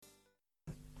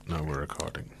Now we're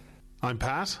recording. I'm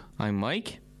Pat. I'm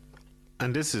Mike.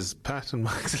 And this is Pat and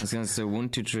Max. I was going to say 1,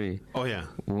 2, 3. Oh, yeah.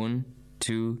 1,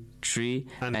 2, 3.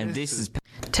 And this is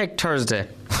Tech Thursday.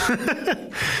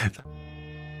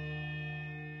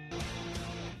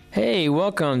 Hey,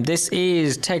 welcome. This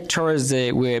is Tech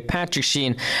Thursday with Patrick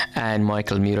Sheehan and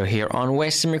Michael Muter here on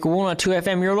West America 102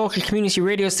 FM, your local community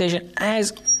radio station.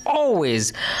 As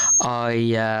always,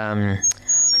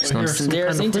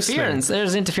 there's interference.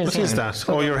 There's interference. What is that?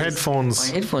 Oh, your headphones.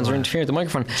 My headphones are interfering with the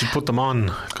microphone. You should put them on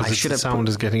because the sound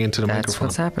is getting into the microphone. That's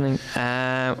what's happening.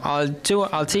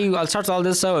 I'll start all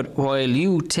this out while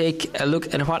you take a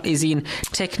look at what is in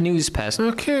tech news, Pat.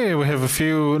 Okay, we have a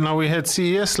few. Now we had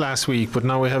CES last week, but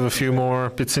now we have a few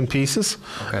more bits and pieces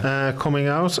coming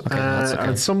out.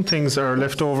 And some things are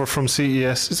left over from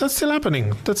CES. Is that still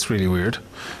happening? That's really weird.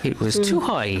 It was too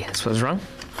high. That's what's wrong.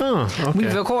 Oh, okay.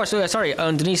 We've, of course,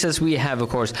 underneath us we have, of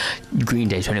course, Green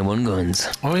Day 21 Guns.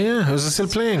 Oh, yeah. Is it still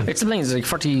playing? It's still playing. It's like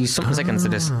 40-something seconds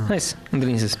of this. Nice.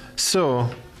 Underneath us. So,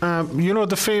 you know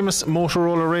the famous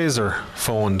Motorola Razr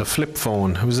phone, the flip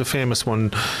phone? It was a famous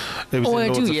one. It was in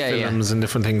loads of films and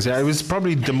different things. Yeah, it was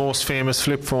probably the most famous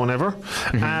flip phone ever.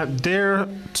 Mm-hmm. There,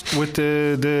 with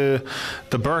the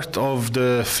birth of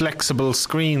the flexible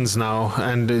screens now,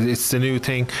 and it's the new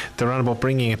thing, they're on about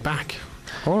bringing it back.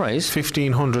 All right.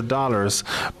 $1,500,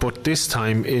 but this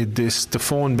time the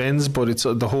phone bends, but it's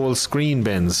the whole screen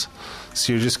bends.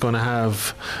 So you're just going to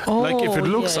have, like, if it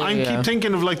looks, keep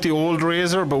thinking of like the old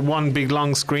Razr, but one big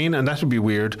long screen, and that would be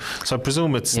weird. So I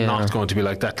presume it's not going to be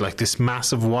like that, like this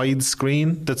massive wide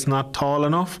screen that's not tall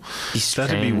enough.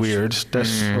 That'd be weird.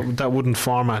 That wouldn't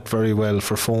format very well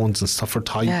for phones and stuff, for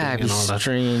typing and all that.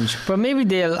 Strange. But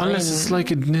maybe unless it's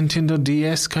like a Nintendo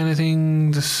DS kind of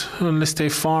thing, unless they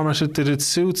format it that it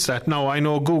suits that. No, I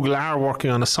know Google are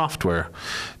working on a software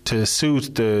to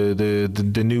suit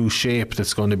the new shape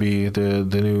that's going to be the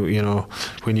new,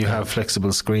 when you have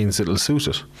flexible screens, it'll suit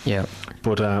it. Yeah.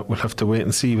 But we'll have to wait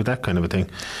and see with that kind of a thing.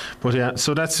 But yeah,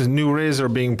 so that's a new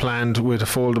Razr being planned with a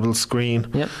foldable screen.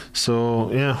 Yep. So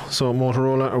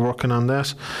Motorola are working on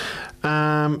that.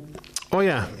 Oh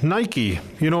yeah, Nike.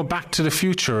 Back to the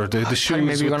Future. The shoes.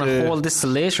 Maybe you're going to hold this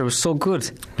till later. It was so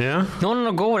good. Yeah.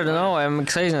 No, go with it. No, I'm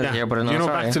excited here, but no.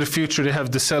 Back to the Future. They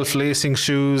have the self-lacing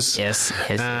shoes. Yes.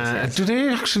 Do they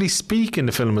actually speak in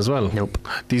the film as well? Nope.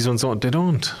 These ones don't. They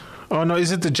don't. Oh no!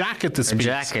 Is it the jacket that speaks?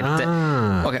 The jacket.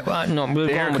 Okay. Well, no. We'll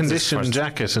the air-conditioned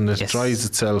jacket, and it dries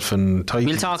itself and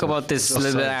tightens. We'll talk about this a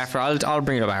little bit after. I'll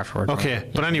bring it up afterwards. Okay.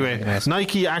 But anyway,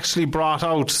 Nike actually brought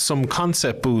out some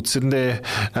concept boots, didn't they?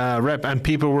 And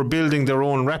people were building their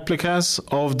own replicas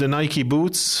of the Nike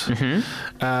boots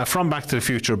from Back to the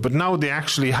Future. But now they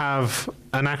actually have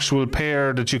an actual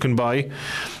pair that you can buy.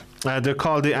 They're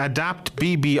called the Adapt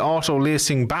BB Auto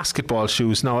Lacing basketball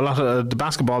shoes. Now, a lot of the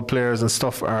basketball players and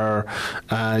stuff are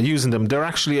using them. They're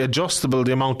actually adjustable,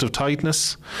 the amount of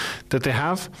tightness that they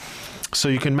have. So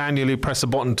you can manually press a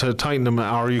button to tighten them,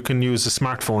 or you can use a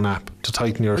smartphone app to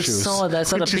tighten your shoes.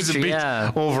 Which is a bit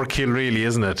overkill, really,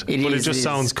 isn't it? But it just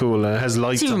sounds cool. It has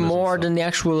lights on it. It's even more than the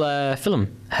actual film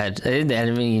had. I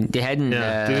mean, they hadn't.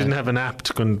 Yeah, they didn't have an app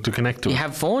to connect to. You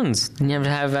have phones. You have to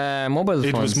have mobile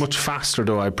phones. It was much faster,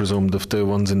 though, I presume. The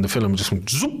ones in the film just went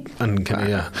zoop and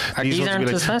these aren't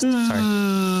as fast? Sorry.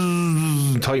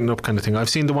 Tighten up kind of thing. I've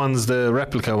seen the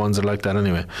replica ones are like that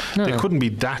anyway. They couldn't be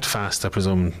that fast, I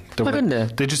presume.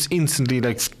 They just instantly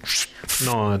that's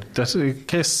in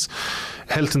case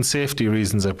health and safety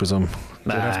reasons, I presume.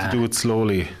 They have to do it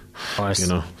slowly.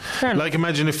 Like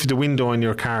imagine if the window in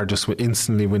your car just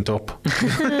instantly went up.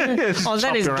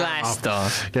 That is glass though.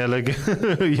 Yeah,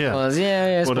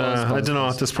 But I don't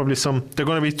know. There's probably they're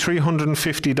going to be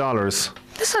 $350.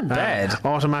 That's not bad.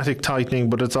 Automatic tightening,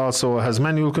 but it also has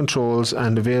manual controls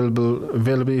and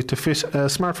availability to fit a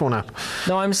smartphone app.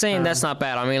 No, I'm saying that's not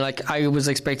bad. I mean, like I was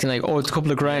expecting, like, it's a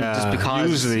couple of grand just because.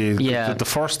 Usually, the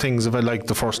first things of it, like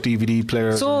the first DVD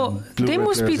players. So they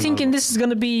must be thinking this is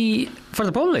going to be for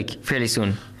the public fairly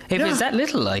soon. If it's that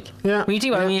little, like. Yeah. When you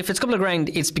think about it, I mean, if it's a couple of grand,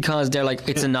 it's because they're like,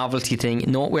 it's a novelty thing.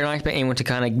 No, we're not expecting anyone to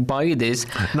kind of buy this.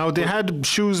 Now, they had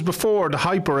shoes before, the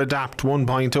Hyper Adapt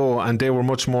 1.0, and they were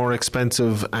much more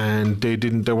expensive, and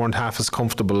they weren't half as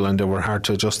comfortable, and they were hard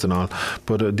to adjust and all.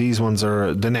 But these ones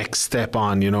are the next step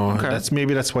on, Okay. That's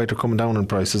why they're coming down in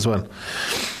price as well.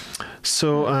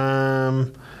 So,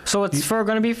 so it's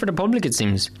going to be for the public, it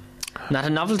seems. Not a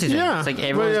novelty thing. Yeah, It's like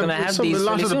everyone's going to have a these.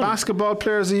 lot fairly of the soon. basketball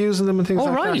players are using them and things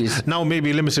like right. that. Now,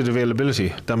 maybe limited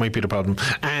availability. That might be the problem.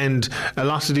 And a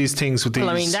lot of these things with these. Well,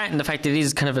 I mean, that and the fact that it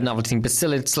is kind of a novelty thing, but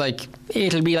still, it's like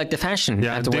it'll be like the fashion.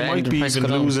 Yeah, after they when might the be price even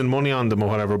go down. losing money on them or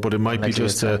whatever, but it might be Likely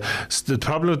just it's the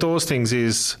problem with those things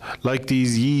is like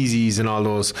these Yeezys and all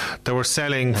those, they were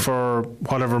selling for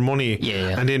whatever money,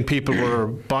 Yeah. and then people were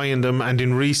buying them and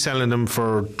then reselling them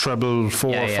for treble,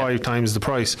 4 or 5 times the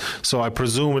price. So I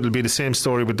presume it'll be the same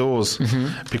story with those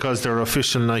because they're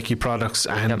official Nike products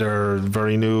and they're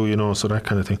very new, you know, so that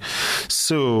kind of thing.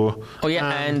 So, Oh yeah,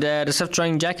 and the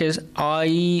self-drying jacket,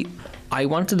 I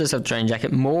wanted the self-drying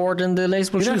jacket more than the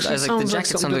laceable it shoes. I actually was like, the sounds like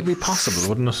jacket something sounds that'd like be possible,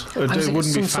 wouldn't it? was It like,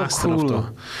 wouldn't be it sounds so fast cool. enough, though.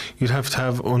 You'd have to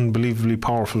have unbelievably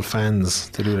powerful fans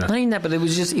to do that. not even that, but it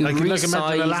was just Like resize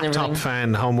imagine a and laptop everything.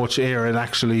 fan, how much air it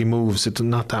actually moves. It's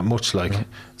not that much, like.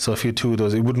 So if you two of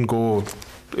those, it wouldn't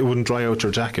dry out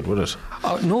your jacket, would it?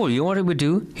 Oh no! You know what it would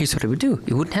do? Here's what it would do.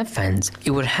 It wouldn't have fans.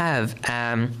 It would have.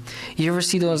 You ever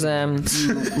see those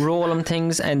roll-em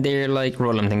things? And they're like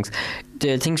roll-em things.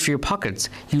 The things for your pockets.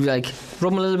 You like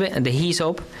rub them a little bit, and they heat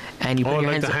up. And you put your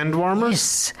like hands the up. hand warmers?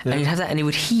 Yes, Yeah. and you'd have that, and it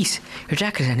would heat your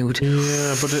jacket, and it would.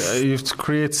 Yeah, but you have to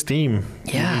create steam.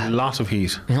 Yeah. You need a lot of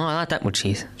heat. No, not that much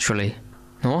heat. Surely,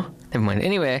 no. Never mind.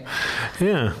 Anyway,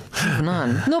 Yeah. moving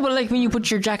on. No, but like when you put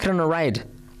your jacket on a ride.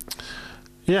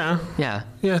 Yeah. Yeah.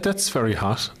 Yeah, that's very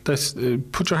hot. That's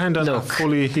put your hand on a Look,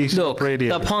 fully heated up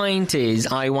radiator. the point is,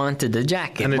 I wanted the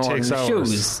jacket and it more takes than the hours.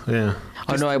 shoes. Yeah.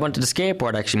 Oh no, I wanted the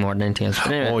skateboard actually more than anything else.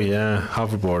 But anyway. Oh yeah,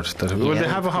 hoverboard. Well, Yeah. they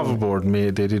have a hoverboard.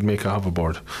 They did make a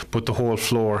hoverboard, but the whole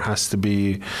floor has to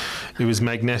be. It was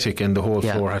magnetic, and the whole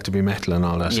Yeah. floor had to be metal and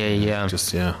all that.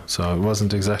 Yeah. So it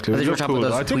wasn't exactly. But It they were looked talking cool.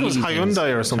 about those I think it was wheelie things.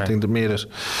 Hyundai or something that made it.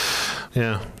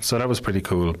 Yeah, so that was pretty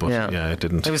cool. But yeah, it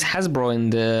didn't. It was Hasbro in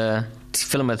the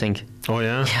film, I think. Oh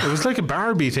yeah? It was like a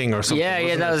Barbie thing or something. Yeah,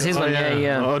 wasn't that it? was his one,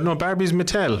 yeah. Oh no, Barbie's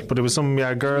Mattel, but it was some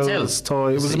girl's Mattel.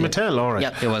 toy. It was a Mattel, all right.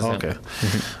 Yeah, it was, yeah. Okay,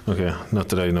 okay. Not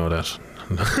that I know that.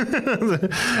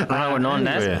 I would know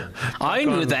that. Anyway, I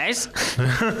knew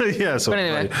that. yeah, so But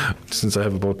anyway. since I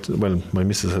have my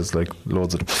missus has like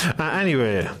loads of them.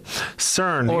 Anyway,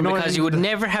 CERN. Or because anything you would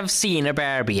never have seen a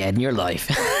Barbie ad in your life.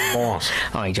 bought.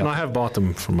 Oh, I No, joke. I have bought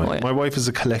them for my. Oh, yeah. My wife is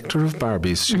a collector of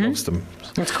Barbies. She loves them.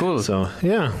 That's cool. So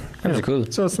yeah, That's yeah. cool.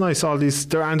 So it's nice. All these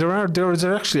there is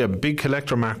actually a big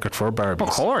collector market for Barbies. Of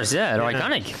course, yeah, they're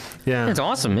iconic. Yeah, It's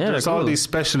awesome. Yeah, there's they're all cool. these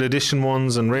special edition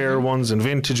ones and rare ones and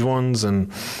vintage ones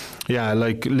and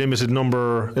like limited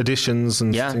number editions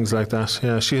and Yeah. things like that.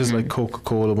 Yeah, she has like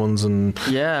Coca-Cola ones and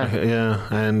Yeah.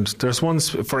 and there's ones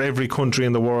for every country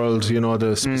in the world. You know,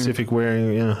 the specific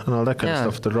wearing, and all that kind Yeah.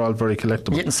 of stuff. They're all very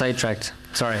collectible. Getting sidetracked.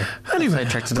 Sorry. Anyway,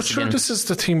 Sidetracked to but this sure, again. this is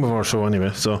the theme of our show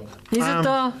anyway. So Is it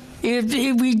though?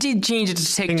 If we did change it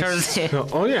to Tech Thursday.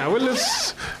 Oh yeah, well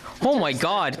let's. Oh my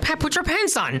God, Pat, put your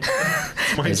pants on.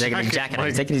 My He's taking his jacket off.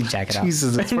 He's taking his jacket off.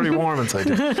 Jesus, it's pretty warm inside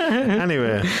here.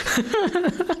 Anyway,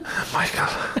 Michael.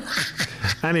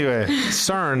 Anyway,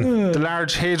 CERN, the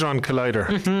Large Hadron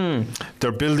Collider.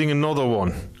 They're building another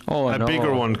one. Oh, a no.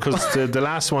 bigger one, because the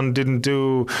last one didn't.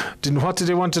 What did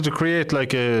they wanted to create?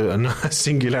 Like a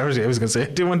singularity. I was going to say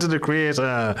they wanted to create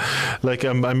a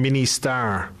mini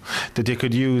star that they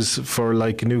could use for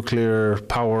like nuclear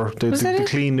power, the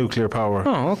clean nuclear power.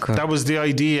 Oh, okay. That was the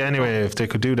idea anyway. If they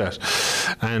could do that,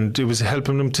 and it was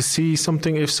helping them to see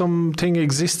something. If something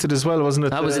existed as well, wasn't it?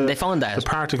 That was it. They found that. The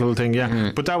particle thing,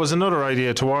 yeah. But that was another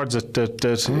idea towards it that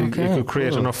it could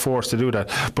create enough force to do that.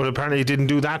 But apparently, it didn't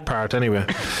do that part anyway.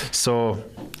 So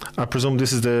I presume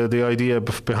this is the idea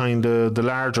behind the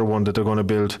larger one that they're going to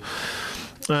build.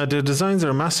 The designs are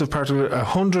a massive particle,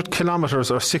 100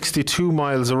 kilometres or 62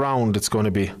 miles around it's going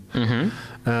to be.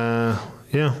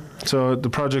 Yeah, so the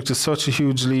project is such a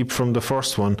huge leap from the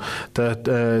first one that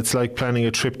it's like planning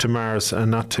a trip to Mars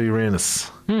and not to Uranus.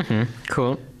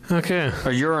 Cool. Okay.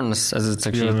 Or Uranus, as it's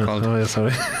actually called. Oh, yeah,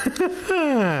 sorry.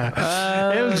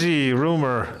 LG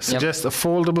rumour suggests a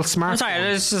foldable smartphone.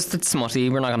 I'm sorry, it's smutty.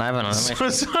 We're not going to have it on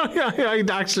it. Sorry, I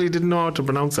actually didn't know how to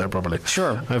pronounce that properly.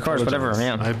 Sure, I of course, apologise. whatever,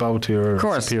 yeah. I bow to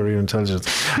your superior intelligence.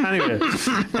 Anyway,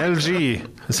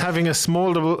 LG is having a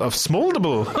smoldable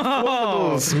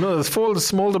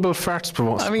fart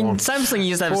phone. I mean, Samsung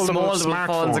used to have Foldable small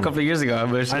phones a couple of years ago.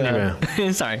 But,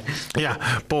 Anyway. sorry.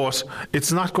 Yeah, but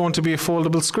it's not going to be a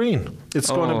foldable screen. It's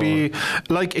going to be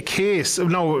like a case.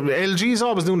 No, LG's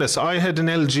always doing this. I had an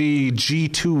LG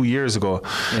G2 years ago,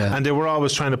 and they were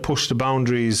always trying to push the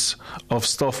boundaries of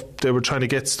stuff. They were trying to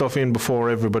get stuff in before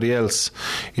everybody else.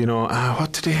 You know,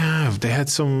 what did they have? They had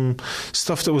some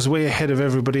stuff that was way ahead of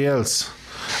everybody else.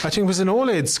 I think it was an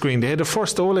OLED screen. They had the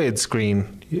first OLED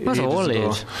screen. What's ages OLED?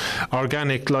 ago.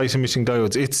 Organic light emitting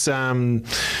diodes. It's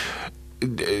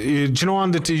do you know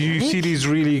on you see these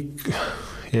really,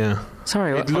 yeah.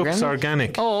 Sorry, it looks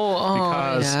organic. Oh,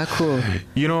 because, yeah, cool.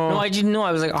 You know, No, I didn't know.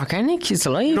 I was like, organic? It's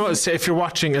alive? you know, say if you're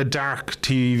watching a dark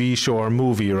TV show or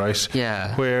movie, right?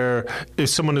 Yeah. Where if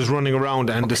someone is running around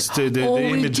and the Oh, we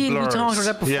image did. We blurs. talked about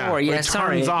that before. Yeah, Yeah, it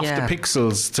sorry. turns off Yeah. the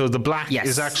pixels, so the black Yes,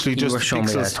 is actually you just were the showing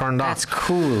me pixels that. turned off. That's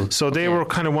cool. So they Okay. were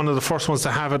kind of one of the first ones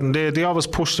to have it, and they always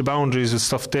pushed the boundaries with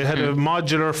stuff. They had a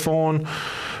modular phone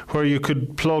where you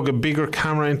could plug a bigger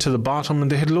camera into the bottom, and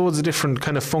they had loads of different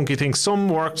kind of funky things. Some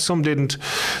worked, some didn't.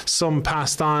 Some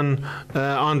passed on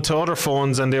onto other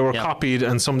phones, and they were Yeah. copied,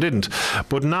 and some didn't.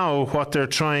 But now what they're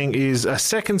trying is a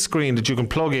second screen that you can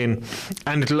plug in,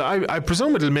 and I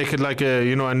presume it'll make it like a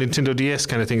Nintendo DS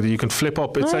kind of thing that you can flip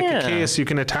up. It's like a case you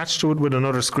can attach to it with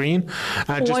another screen, just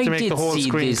I to make did the whole see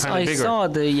screen this. kind of bigger.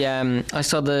 I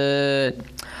saw the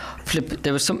flip.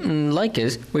 There was something like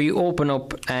it where you open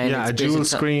up and Yeah, it's a dual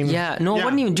basically- screen. Yeah, no, it Yeah.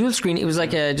 wasn't even dual screen. It was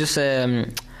like a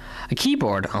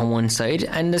keyboard on one side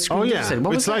and the screen. Oh to the yeah, side.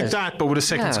 What it's was like that, but with a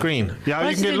second Yeah. screen. Yeah, Well,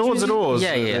 you can get loads of those.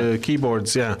 Yeah.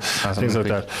 Keyboards, yeah, things like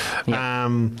that. Yeah.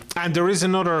 And there is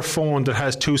another phone that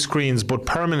has two screens, but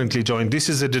permanently joined. This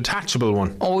is a detachable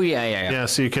one. Oh yeah. Yeah,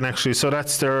 so you can actually. So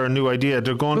that's their new idea.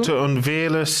 They're going to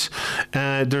unveil it.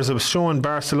 There's a show in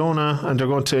Barcelona, and they're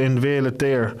going to unveil it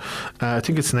there. I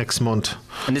think it's next month.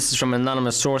 And this is from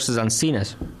anonymous sources on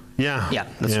CNET. Yeah, Yeah,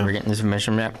 that's where we're getting this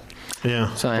information. Yeah.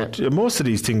 Yeah, So, but most of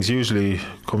these things usually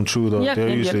come true, though. Yeah, They're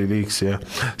yeah, usually leaks, yeah.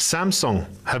 Samsung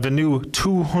have a new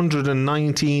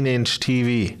 219-inch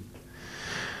TV.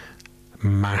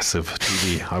 Massive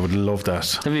TV. I would love that.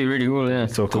 That'd be really cool, yeah.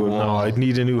 So The cool. No, wall. I'd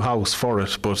need a new house for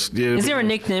it, but... Yeah, Is there a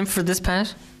nickname for this,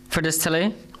 Pat? For this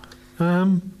telly?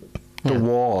 The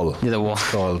wall. Yeah, the wall.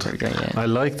 It's called. Okay, yeah. I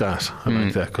like that. I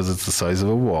like that because it's the size of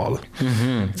a wall.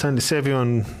 Mm-hmm. It's handy to save you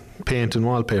on paint and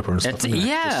wallpaper and stuff. It's, isn't it?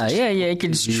 yeah. You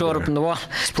can just show it up on the wall.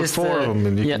 Put four of them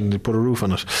and you can put a roof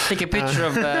on it. Take a picture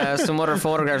of some other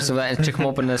photographs of that and stick them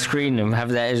up on the screen and have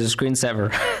that as a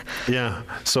screensaver. Yeah,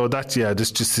 so that's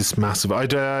this massive.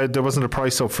 There wasn't a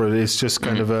price up for it. It's just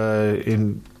kind of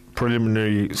in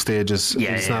preliminary stages.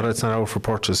 It's not out for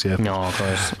purchase yet. No, of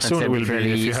course. Soon it will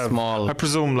be if you have. Small. I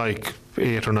presume like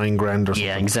 8 or 9 grand or something.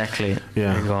 Yeah, exactly.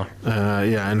 Yeah, There you go.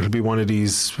 and it'll be one of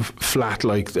these flat,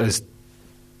 like as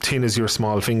thin as your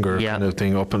small finger kind of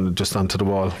thing, up and just onto the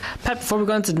wall. Pat, before we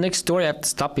go on to the next story, I have to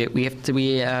stop you. We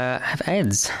have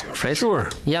ads. Fred. Sure.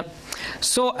 Yep.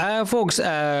 So, folks,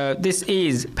 this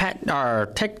is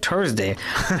Tech Thursday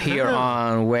here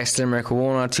on West Limerick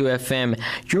 102 FM,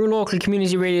 your local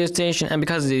community radio station. And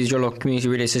because it is your local community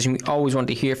radio station, we always want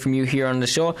to hear from you here on the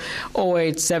show.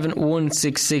 087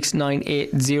 166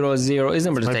 9800 is the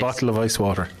number to My text. bottle of ice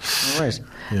water. All right.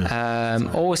 Yeah.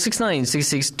 069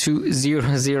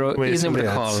 66200 is the number to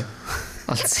call.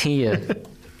 I'll see you.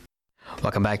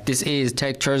 Welcome back. This is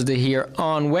Tech Thursday here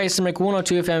on West Limerick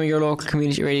 102 FM, your local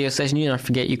community radio station. You don't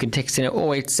forget, you can text in at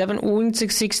 087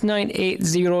 166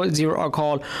 9800 or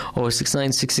call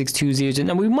 069 66200.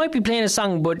 Now, we might be playing a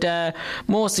song, but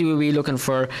mostly we'll be looking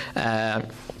for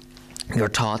your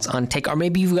thoughts on tech, or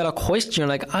maybe you've got a question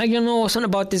like, I don't know something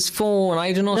about this phone,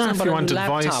 I don't know Yeah, something if you about want a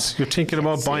laptop. advice, you're thinking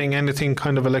about buying anything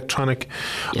kind of electronic.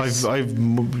 Yes.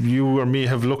 You or me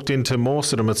have looked into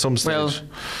most of them at some stage. Well,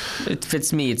 if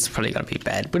it's me, it's probably going to be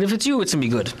bad. But if it's you, it's going to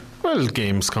be good. Well,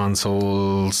 games,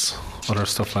 consoles, other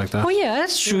stuff like that. Oh, yeah,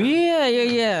 that's true.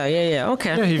 Yeah.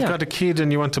 Okay. Yeah, you've got a kid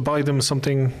and you want to buy them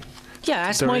something. Yeah,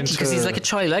 ask they're Mikey because he's into- like a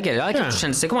child. I get it. I get what you're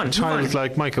trying to say. Come on. Child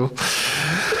like Michael.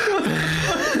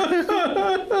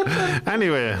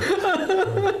 Anyway,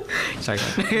 Sorry.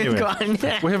 Anyway. Go on.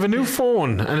 we have a new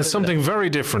phone and it's something very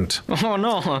different. Oh,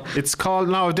 no. It's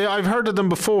called, I've heard of them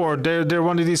before. They're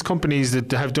one of these companies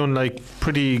that have done like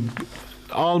pretty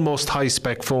almost high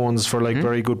spec phones for like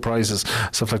very good prices,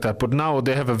 stuff like that. But now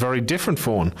they have a very different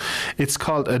phone. It's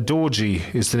called a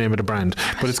Doji is the name of the brand,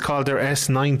 but it's called their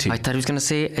S90. I thought he was going to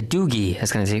say a doogie. I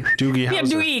was going to say, Doogie Come here,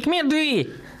 Howser. Doogie. Come here,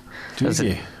 Doogie.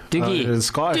 Doogie. Doogie. In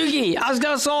Scottish. Doogie. I was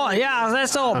going to say, yeah,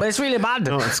 that's all, but it's really bad.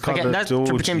 No, it's called a that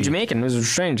Doji. became Jamaican. It was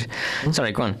strange.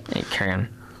 Sorry, go on. Hey, carry on.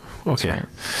 Okay.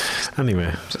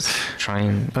 Anyway, Just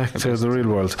trying. back to the real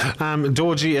world.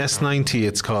 Doji S90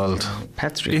 it's called.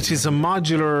 Pets really. It is a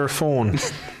modular phone.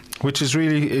 Which is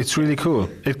really cool.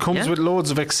 It comes Yeah. with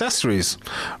loads of accessories,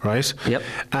 right?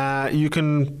 Yep. You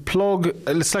can plug,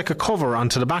 it's like a cover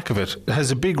onto the back of it. It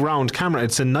has a big round camera.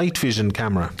 It's a night vision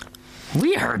camera.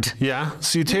 Weird. Yeah,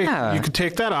 so you Yeah. could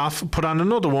take that off, put on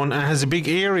another one, and it has a big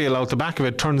aerial out the back of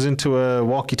it. Turns into a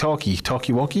walkie-talkie.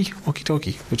 Talkie-walkie?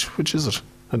 Walkie-talkie. Which is it?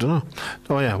 I don't know.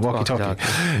 Oh yeah, walkie-talkie.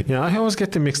 Yeah, I always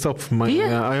get them mixed up. My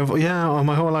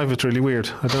whole life it's really weird.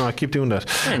 I don't know. I keep doing that.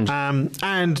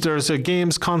 And there's a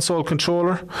games console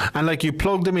controller, and like you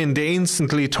plug them in, they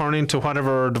instantly turn into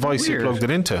whatever device you plugged it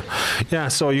into. Yeah,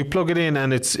 so you plug it in,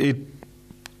 and it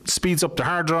speeds up the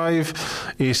hard drive.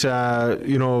 It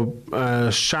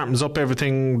sharpens up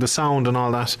everything, the sound and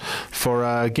all that for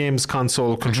a games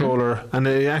console controller, and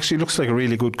it actually looks like a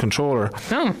really good controller.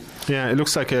 Oh. Yeah, it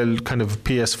looks like a kind of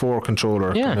PS4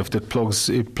 controller. Yeah. Kind of that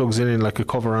plugs in like a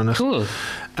cover on it. Cool.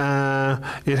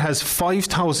 It has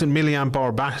 5,000 milliamp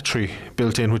hour battery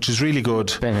built in, which is really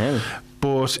good. Ben hell.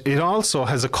 But it also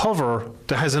has a cover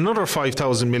that has another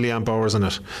 5,000 milliamp hours in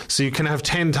it, so you can have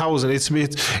 10,000. It's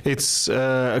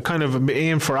a kind of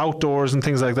aim for outdoors and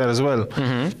things like that as well,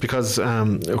 because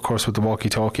of course with the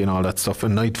walkie-talkie and all that stuff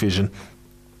and night vision.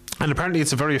 And apparently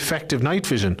it's a very effective night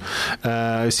vision.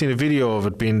 I've seen a video of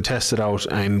it being tested out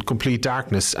in complete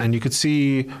darkness, and you could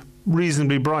see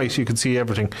reasonably bright. You could see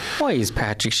everything. Why is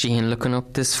Patrick Sheehan looking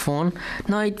up this phone?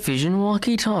 Night vision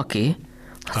walkie-talkie.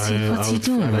 What's he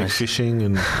doing? I like fishing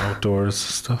and outdoors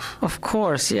stuff. Of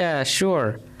course, yeah,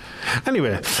 sure.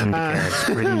 Anyway,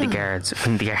 Ring the guards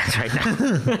right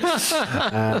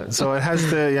now. So it has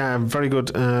very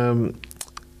good. And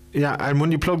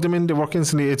when you plug them in, they work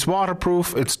instantly. It's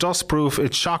waterproof, it's dustproof,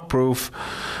 it's shockproof.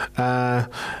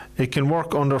 It can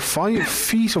work under 5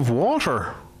 feet of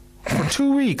water for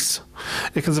 2 weeks.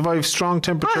 It can survive strong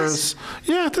temperatures. What?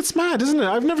 Yeah, that's mad, isn't it?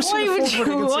 I've never seen a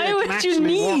phone why would you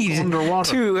need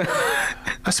underwater.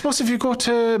 I suppose if you go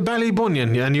to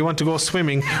Ballybunion and you want to go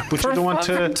swimming, but you don't want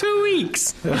to... For 2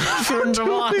 weeks.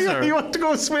 Underwater. You want to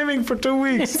go swimming for 2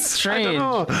 weeks. It's strange. I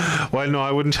don't know. Well, no,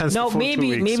 I wouldn't chance for 2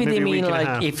 weeks. Maybe they mean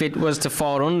like if it was to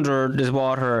fall under this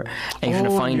water and you're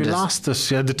going to find it. You lost it.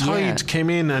 Yeah, the tide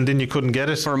came in and then you couldn't get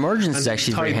it. For emergencies,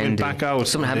 actually, very handy. Back out.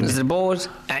 Something happens to the boat.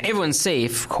 Everyone's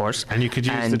safe, of course. And you could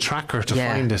use the tracker to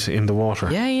find it in the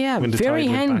water. Yeah. Very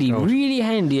handy. Really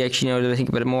handy, actually, now that I think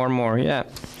about it more and more. Yeah.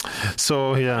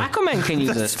 So, yeah. Aquaman can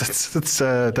use it.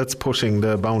 That's pushing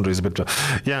the boundaries a bit.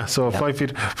 Yeah, so 5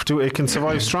 feet. It can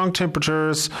survive strong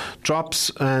temperatures, drops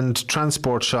and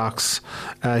transport shocks,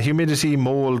 humidity,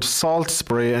 mold, salt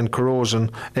spray and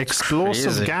corrosion,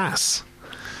 explosive gas.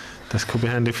 This could be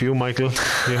handy for you, Michael.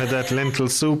 You had that lentil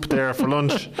soup there for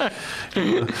lunch.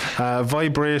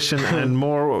 Vibration and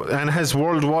more, and has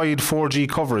worldwide 4G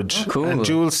coverage. Cool. And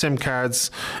dual SIM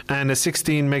cards and a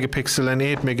 16 megapixel and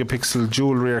 8 megapixel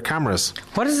dual rear cameras.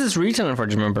 What is this retailing for?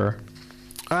 Do you remember?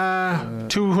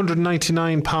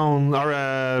 £299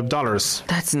 or dollars.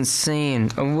 That's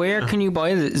insane. And where can you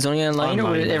buy it? Is it only online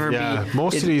or will it ever be?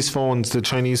 Most of these phones, the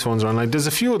Chinese phones, are online. There's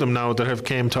a few of them now that have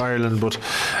came to Ireland, but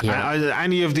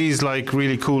any of these like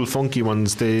really cool, funky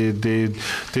ones, they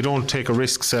don't take a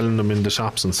risk selling them in the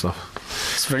shops and stuff.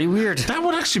 It's very weird. That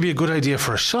would actually be a good idea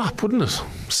for a shop, wouldn't it?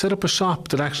 Set up a shop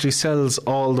that actually sells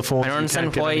all the phones. I don't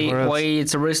understand why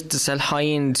it's a risk to sell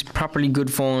high-end, properly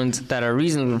good phones that are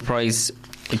reasonable price.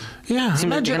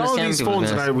 Imagine all these phones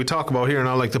that we talk about here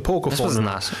now, like the Poco phone.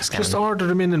 Just order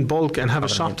them in bulk and have a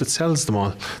shop that sells them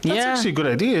all. That's actually a good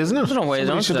idea, isn't it? I don't know why I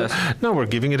don't do that. Now we're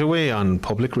giving it away on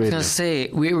public radio. I was going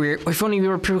to say, if only we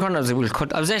were pre-recording, I was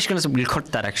actually going to say we'll cut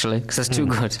that actually, because that's too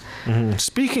good. Mm-hmm.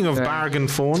 Speaking of bargain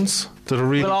phones that are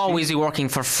really... We'll always be working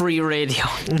for free radio.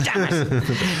 Damn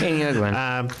it. Anyway, go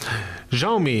on.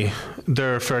 Xiaomi,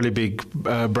 they're a fairly big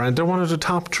brand. They're one of the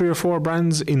top 3 or 4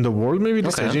 brands in the world, maybe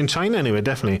this stage. In China anyway,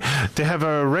 definitely. They have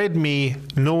a Redmi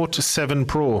Note 7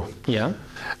 Pro. Yeah.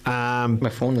 My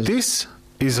phone is... This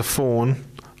is a phone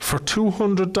for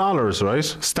 $200, right?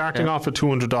 Starting off at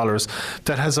 $200,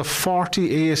 that has a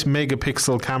 48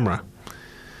 megapixel camera.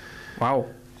 Wow.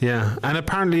 Yeah, and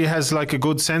apparently it has like a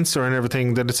good sensor and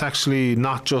everything, that it's actually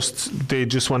not just they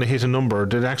just want to hit a number,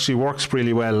 that it actually works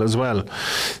really well as well.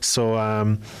 So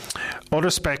other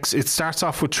specs, it starts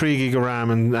off with 3 gig of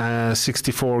RAM and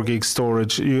 64 gig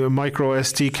storage. Micro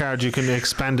SD card, you can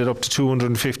expand it up to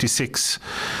 256.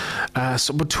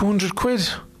 But 200 quid.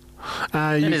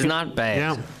 That is not bad.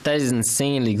 Yeah. That is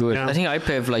insanely good. Yeah. I think I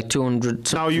pay for like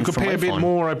 200. Now you could pay a bit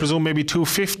more, I presume, maybe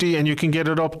 250, and you can get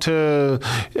it up to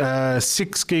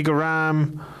 6 gig of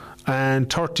RAM and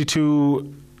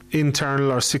 32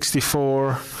 internal or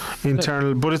 64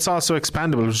 internal, but it's also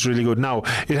expandable, which is really good. Now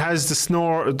it has the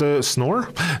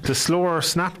slower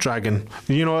Snapdragon.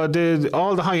 You know,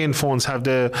 all the high-end phones have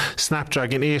the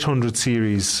Snapdragon 800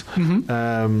 series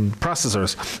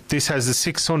processors. This has the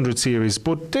 600 series,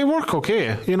 but they work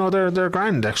okay. You know, they're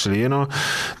grand actually. You know,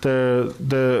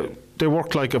 they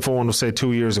work like a phone of say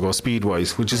 2 years ago speed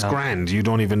wise, which is grand. You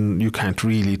can't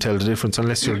really tell the difference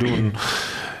unless you're doing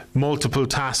multiple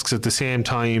tasks at the same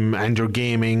time and you're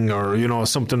gaming or, you know,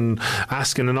 something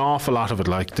asking an awful lot of it,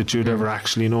 like, that you'd ever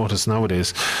actually notice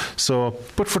nowadays. So,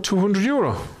 but for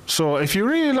 €200. So if you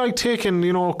really like taking,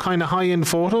 you know, kind of high-end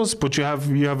photos, but you have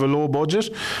a low budget,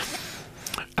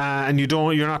 and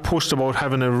you're not pushed about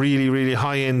having a really, really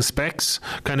high-end specs,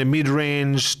 kind of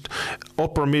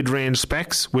upper mid-range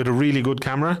specs with a really good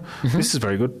camera. This is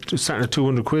very good. It's starting at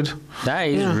 £200. That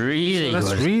is really good.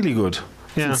 That's really good.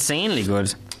 Yeah. Insanely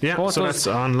good. Yeah, so that's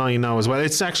online now as well.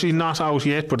 It's actually not out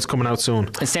yet, but it's coming out soon.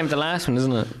 It's same with the last one,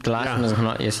 isn't it? The last one isn't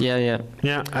out yet. Yeah.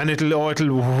 Yeah, and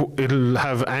it'll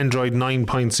have Android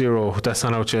 9.0. That's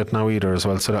not out yet now either as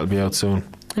well, so that'll be out soon.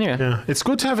 Anyway. Yeah, it's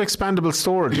good to have expandable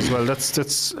storage as well.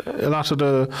 That's a lot of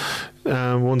the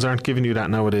ones aren't giving you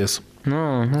that nowadays.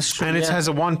 No, that's true. And it has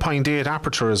a 1.8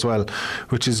 aperture as well,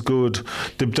 which is good.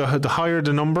 The higher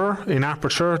the number in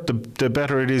aperture, the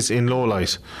better it is in low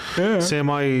light. Yeah. Say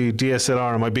my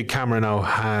DSLR, my big camera now,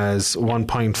 has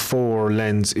 1.4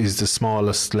 lens is the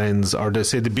smallest lens, or they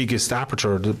say the biggest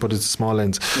aperture, but it's a small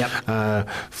lens. Yep.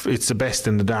 It's the best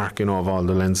in the dark, you know, of all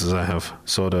the lenses I have.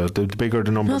 So the bigger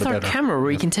the number, the better. Camera where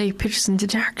you can take pictures in the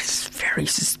dark. It's very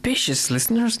suspicious,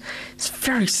 listeners. It's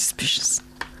very suspicious.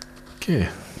 Okay.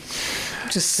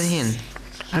 Just saying.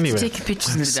 Anyway, taking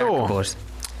pictures in the dark, but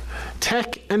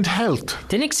tech and health.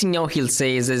 the next thing he'll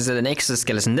say is an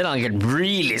exoskeleton. Then I'll get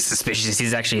really suspicious.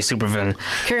 He's actually a supervillain.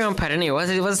 Carry on, Pat. Anyway, what's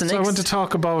the next? So I want to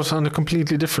talk about, on a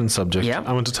completely different subject. Yeah.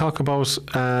 I want to talk about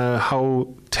how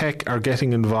tech are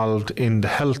getting involved in the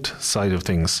health side of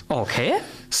things. Okay.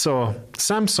 So,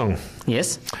 Samsung,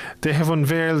 Yes. they have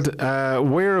unveiled a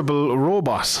wearable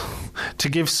robot to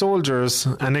give soldiers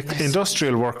and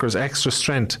industrial workers extra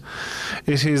strength.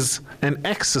 It is an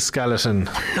exoskeleton.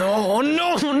 No.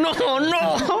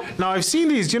 Now, I've seen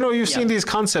these, you've seen these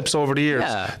concepts over the years.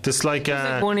 Yeah. This like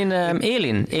One in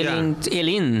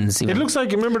Aliens. it looks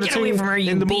like, remember the Get away thing from her,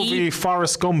 you in the bee. movie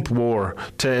Forrest Gump wore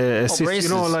to assist,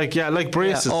 braces. like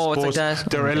braces. Yeah. Oh, it's like but that.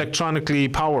 they're electronically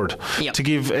powered Yep. to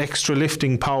give extra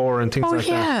lifting power and things like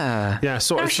that. Yeah,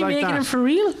 so They're it's actually like making that. them for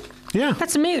real. Yeah.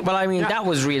 That's amazing. Well, I mean, Yeah. that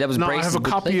was real. That was No, braces. I have a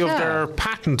but, copy of their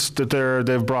patent that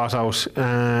they've brought out,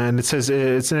 and it says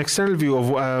it's an external view of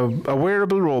a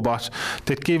wearable robot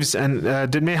that gives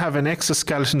that may have an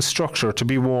exoskeleton structure to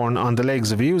be worn on the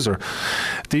legs of a user.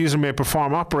 The user may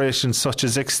perform operations such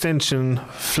as extension,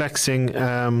 flexing,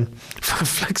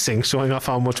 showing off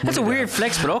how much. That's a weird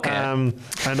flex, but okay. And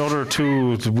other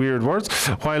two weird words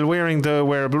while wearing the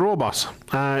wearable robot.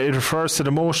 It refers to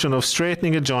the motion of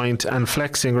straightening a joint, and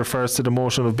flexing refers to the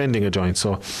motion of bending a joint.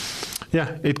 So,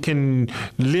 yeah, it can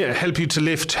help you to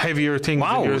lift heavier things.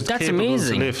 Wow, than you're that's capable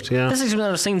amazing. To lift, yeah. That's actually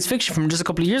out of science fiction from just a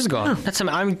couple of years ago.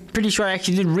 I'm pretty sure I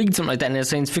actually did read something like that in a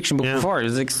science fiction book before. It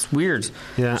was like weird.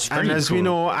 Yeah, It's and very as cool. we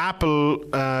know, Apple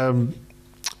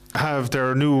have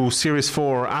their new Series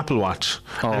 4 Apple Watch.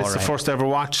 Oh, and it's the right. first ever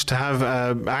watch to have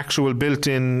actual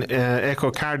built-in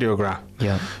echocardiogram.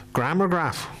 Yeah. Gram or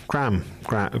graph? Gram.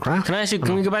 Graph? Can I ask you,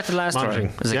 can we go back to the last story?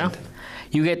 Monitoring. A second? Yeah.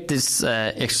 You get this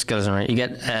exoskeleton, right? You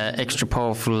get extra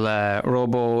powerful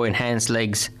robo-enhanced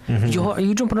legs. Mm-hmm. Are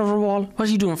you jumping over a wall? What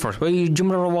are you doing first? Are you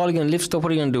jumping over a wall? Are you going to lift stuff?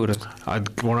 What are you going to do with it?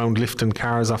 I'd go around lifting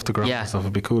cars off the ground Yeah. and stuff.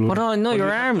 It'd be cool. But no, your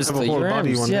you arms. have a though, whole your body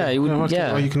arms. one Yeah, day. you would.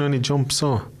 Oh, you can only jump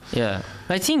so. Yeah.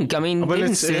 I think, Well, they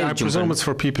didn't it's, say I presume jumping. it's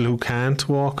for people who can't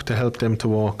walk, to help them to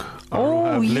walk. Or Oh, who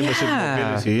have limited yeah.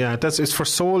 mobility. Yeah, it's for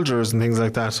soldiers and things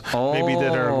like that. Maybe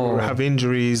that Oh. have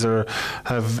injuries or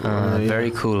have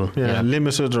Very cool. yeah,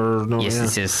 limited or no.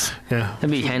 Yes. Yeah.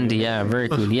 That'd be handy. Yeah, very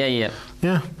cool. Yeah.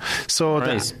 Yeah. So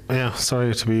Right.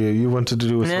 sorry to be you wanted to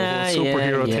do a Nah,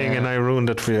 superhero yeah. thing and I ruined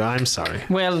it for you. I'm sorry.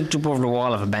 Well, jump over the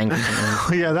wall of a bank or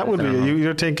something. Yeah, that would be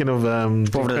you're thinking of the over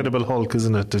the- Incredible Hulk,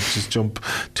 isn't it? To just jump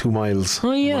 2 miles.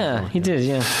 Oh, yeah, he did,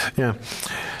 yeah. Yeah.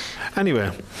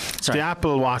 Anyway, Sorry. the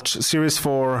Apple Watch Series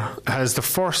 4 has the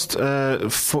first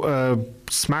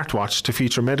smartwatch to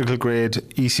feature medical grade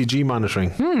ECG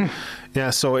monitoring. Yeah,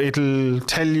 so it'll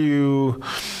tell you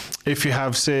if you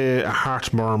have, say, a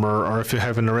heart murmur or if you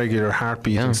have an irregular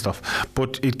heartbeat and stuff.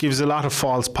 But it gives a lot of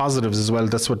false positives as well.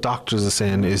 That's what doctors are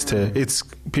saying,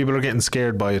 people are getting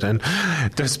scared by it. And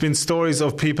there's been stories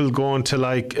of people going to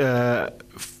like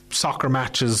soccer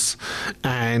matches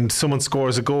and someone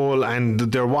scores a goal and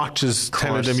their watch is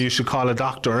telling them you should call a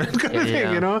doctor kind of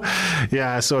thing, you know?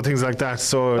 Yeah, so things like that.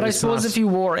 So But I it's suppose not- if you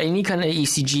wore any kind of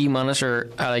ECG monitor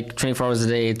like 24 hours a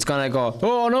day, it's gonna go,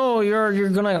 oh no, you're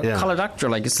gonna call a doctor.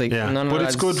 Like it's like yeah, no, but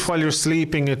it's good while you're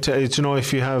sleeping.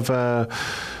 If you have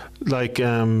like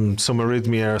some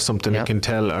arrhythmia or something, Yeah. it can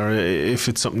tell, or if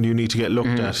it's something you need to get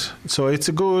looked at. So it's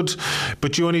a good,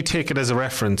 but you only take it as a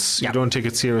reference. Yeah. You don't take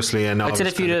it seriously. And I'd say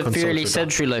if you had a fairly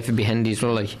sedentary life, it'd be handy as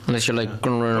well, like, unless you're like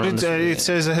going around. It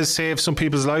says it has saved some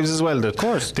people's lives as well. That, of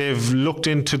course, they've looked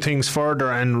into things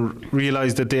further and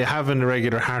realised that they have an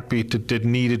irregular heartbeat that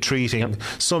needed treating. Yep.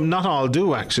 Some, not all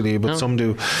do actually, but some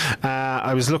do.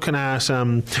 I was looking at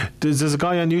there's a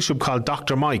guy on YouTube called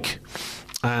Dr. Mike,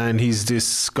 and he's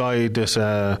this guy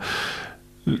that.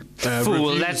 Fool,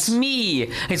 reviews- that's me.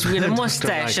 It's with a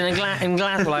mustache and and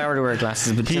glass. Well, I already wear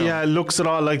glasses, but He still. looks at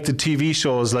all like the TV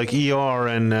shows like ER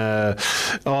and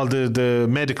all the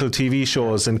medical TV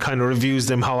shows and kind of reviews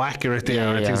them, how accurate they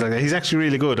are and things like that. He's actually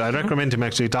really good. I'd recommend him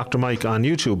actually, Dr. Mike on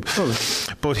YouTube.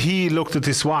 But he looked at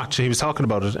this watch and he was talking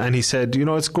about it and he said,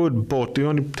 it's good, but the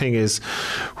only thing is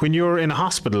when you're in a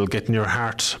hospital getting your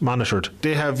heart monitored,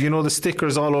 they have, the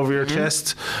stickers all over your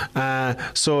chest.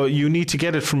 So you need to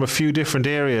get it from a few different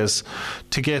areas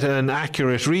to get an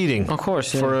accurate reading. Of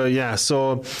course,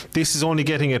 so this is only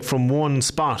getting it from one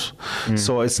spot,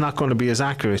 so it's not going to be as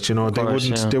accurate. They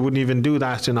wouldn't even do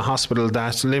that in a hospital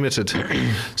that limited.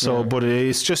 So, but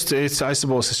I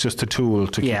suppose it's just a tool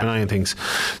to keep an eye on things.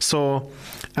 So,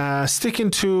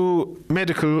 sticking to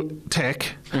medical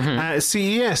tech,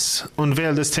 CES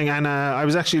unveiled this thing, and I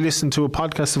was actually listening to a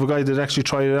podcast of a guy that actually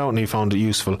tried it out and he found it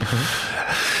useful.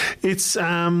 It's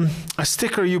a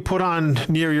sticker you put on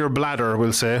near your bladder,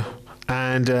 we'll say,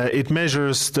 and it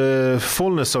measures the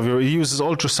fullness of it uses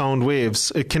ultrasound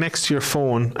waves. It connects to your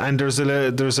phone, and there's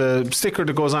a sticker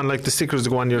that goes on, like the stickers that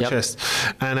go on your chest,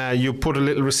 and you put a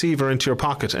little receiver into your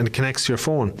pocket and it connects to your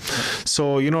phone.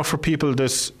 So for people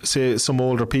that, say, some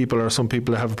older people or some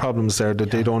people that have problems there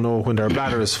that they don't know when their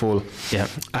bladder is full,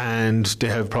 and they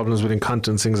have problems with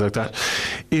incontinence, things like that,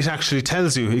 it actually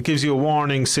tells you, it gives you a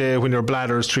warning, say when your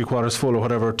bladder is 3/4 full or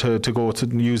whatever, to go to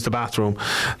use the bathroom,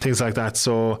 things like that.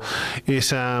 So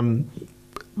this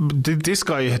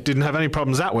guy didn't have any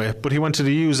problems that way, but he wanted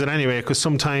to use it anyway because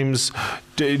sometimes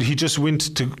he just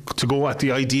went to go at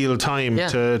the ideal time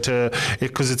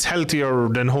because it's healthier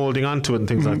than holding on to it and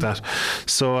things like that.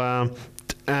 So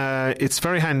it's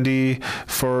very handy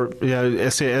for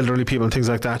say elderly people and things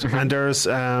like that. And there's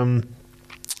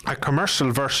a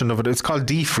commercial version of it. It's called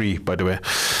D-Free, by the way.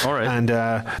 All right. And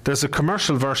there's a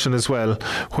commercial version as well,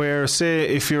 where, say,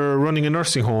 if you're running a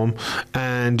nursing home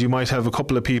and you might have a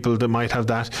couple of people that might have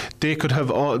that, they could have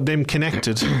all them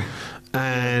connected.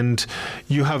 And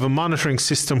you have a monitoring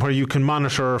system where you can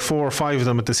monitor 4 or 5 of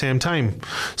them at the same time.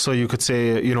 So you could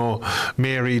say,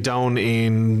 Mary down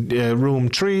in room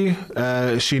 3,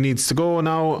 she needs to go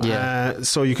now.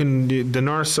 So you can, the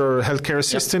nurse or healthcare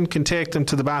assistant can take them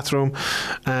to the bathroom,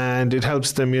 and it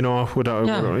helps them,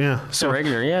 without, So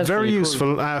regular, very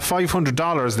useful. Cool.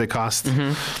 $500 they cost.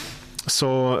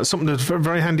 So something that's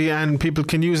very handy, and people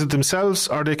can use it themselves,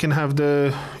 or they can have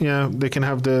and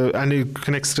it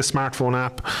connects to the smartphone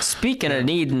app. Speaking of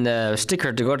needing a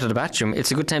sticker to go to the bathroom,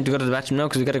 it's a good time to go to the bathroom now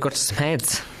because we've got to go to some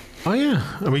heads. Oh yeah,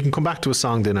 and we can come back to a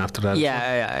song then after that.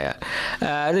 Yeah.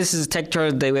 This is Tech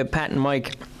Thursday with Pat and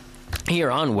Mike here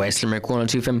on West Limerick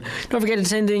 102 FM. Don't forget to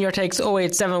send in your text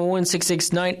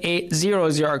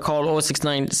 087-166-9800 or call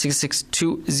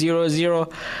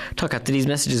 069-66200. Talk after these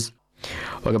messages.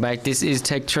 Welcome back. This is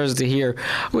Tech Thursday here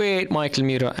with Michael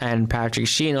Muto and Patrick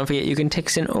Sheehan. Don't forget you can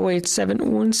text in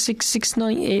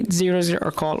 087-166-9800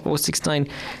 or call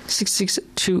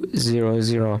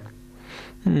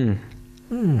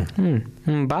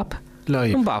 069-66200. Bop?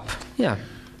 Live. Bop. Yeah.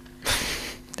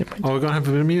 Oh, we're going to have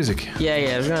a bit of music. Yeah, we're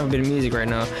going to have a bit of music right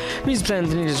now. Music's playing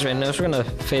the news right now, so we're going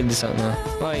to fade this out now.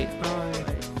 Bye.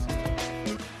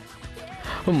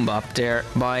 Bop there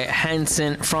by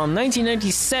Hanson from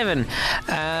 1997.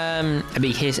 A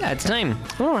big hit at the time.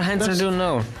 I wonder what Hanson are doing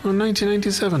now.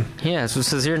 1997. Yeah, so it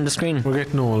says here on the screen. We're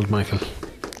getting old, Michael.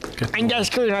 And the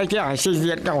screen right there, I see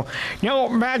it now. No,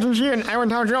 Patrick Sheehan, I want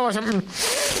to know something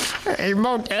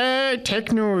about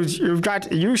tech news. You've got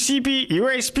UCP,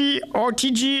 USB,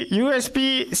 OTG,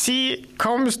 USB-C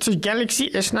comes to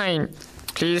Galaxy S9.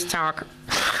 Please talk.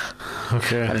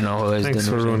 Okay. I don't know who is Thanks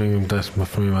for ruining that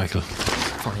for me, Michael.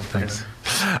 Thanks.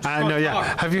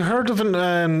 Have you heard of an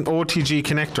OTG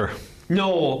connector?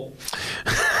 No.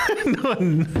 No.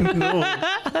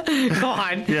 Go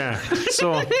on. Yeah.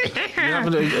 So you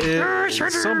haven't,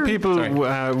 some people,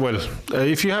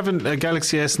 if you haven't a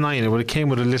Galaxy S9, it would have came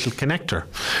with a little connector,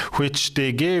 which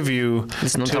they gave you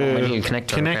to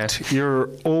connect your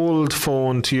old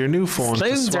phone to your new phone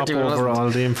to swap over all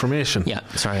the information. Yeah,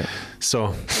 sorry.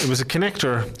 So it was a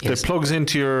connector that plugs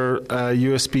into your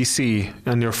USB-C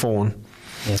on your phone.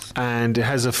 Yes. and it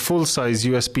has a full-size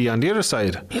USB on the other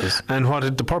side. Yes. And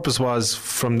the purpose was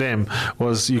from them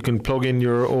was you can plug in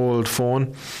your old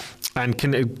phone and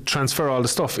can transfer all the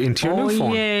stuff into your new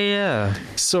phone. Yeah.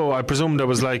 So I presume there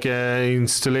was like an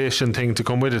installation thing to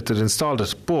come with it that installed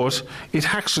it. But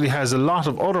it actually has a lot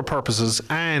of other purposes,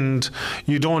 and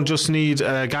you don't just need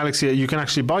a Galaxy. You can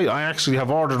actually buy. I actually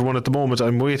have ordered one at the moment.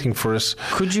 I'm waiting for it.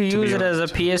 Could you use it as a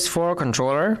PS4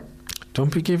 controller?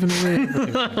 Don't be giving away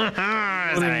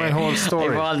my whole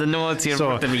story. All the notes here.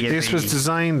 So this was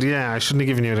designed. Yeah, I shouldn't have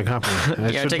given you the copy.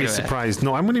 I should be surprised.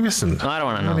 No, I'm only missing. No, I don't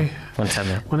want to know. Don't tell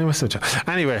me. When I was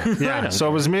anyway, yeah. So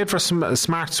it was made for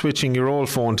smart switching your old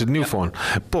phone to the new phone,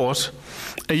 but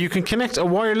you can connect a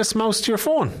wireless mouse to your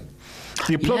phone.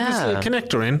 You plug this little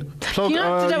connector in, plug you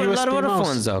have to do that with a lot of other mouse.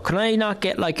 phones, though. Can I not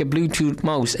get like a Bluetooth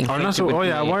mouse and connect it with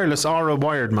a wireless or a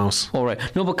wired mouse? All right.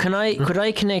 No, but could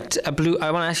I connect I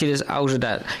want to ask you this out of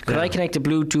that. Could I connect a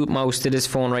Bluetooth mouse to this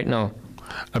phone right now?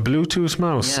 A Bluetooth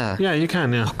mouse? Yeah, you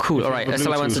can. Yeah. Oh, cool. All right. That's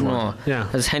all I want to know. Yeah,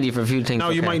 that's handy for a few things. Now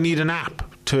you might need an app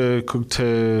to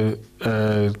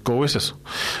go with it.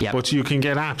 Yep. But you can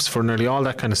get apps for nearly all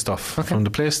that kind of stuff from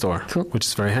the Play Store, which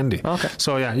is very handy. Okay.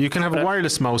 So yeah, you can have a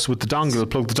wireless mouse with the dongle,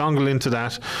 plug the dongle into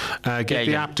that, get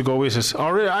the app to go with it.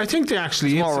 Or I think they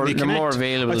actually instantly connect. More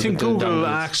available. I think Google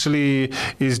actually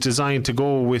is designed to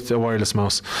go with a wireless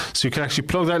mouse. So you can actually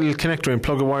plug that little connector and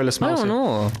plug a wireless mouse in.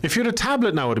 If you had a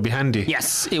tablet now, it'd be handy.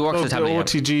 Yes, it works with a tablet. Plug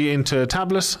the OTG into a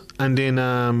tablet and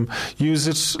then use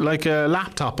it like a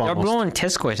laptop almost. They're blowing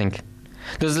Tesco, I think.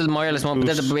 Those little wireless ones, but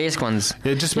they're the basic ones.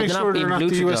 Yeah, just make sure they're not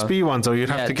the USB ones, or you'd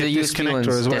have to get this connector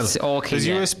as well. There's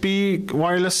USB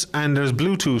wireless and there's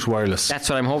Bluetooth wireless. That's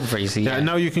what I'm hoping for, you see. Yeah,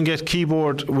 now you can get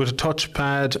keyboard with a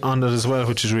touchpad on it as well,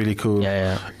 which is really cool.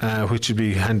 Which would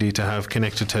be handy to have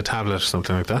connected to a tablet or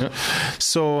something like that.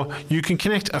 So you can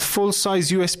connect a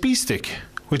full-size USB stick,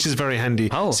 which is very handy.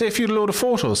 Say if you had a load of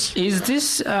photos. Is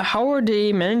this, how are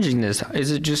they managing this?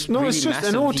 Is it just No, it's just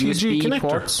an OTG connector.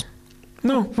 Ports?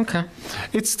 No. Okay.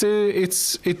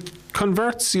 It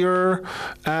converts your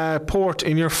port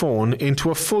in your phone into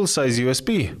a full-size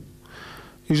USB.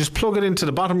 You just plug it into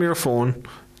the bottom of your phone,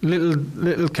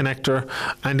 little connector,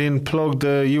 and then plug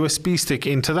the USB stick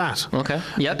into that. Okay.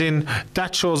 Yeah. Then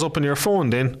that shows up on your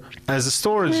phone then as a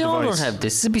storage device. We all don't have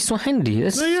this. It'd be so handy. You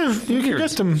can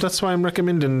get them. That's why I'm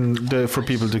recommending for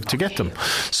people to get them.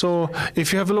 So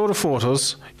if you have a load of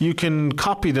photos, you can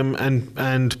copy them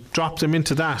and drop them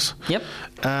into that. Yep.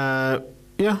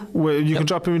 You can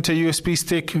drop them into a USB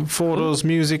stick, photos,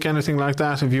 music, anything like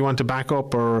that, if you want to back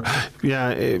up, or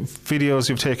videos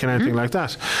you've taken, anything like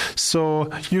that. So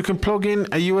you can plug in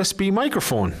a USB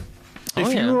microphone.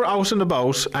 If you were out and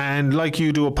about, and like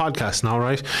you do a podcast now,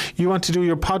 right? You want to do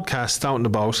your podcast out and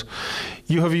about,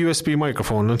 you have a USB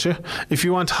microphone, don't you? If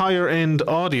you want higher end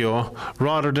audio,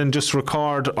 rather than just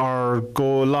record or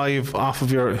go live off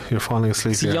of you're falling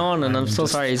asleep here. Yawning, I'm so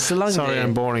sorry. It's a long day. Sorry,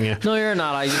 I'm boring you. No, you're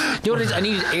not. I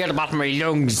need air at the bottom of my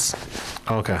lungs.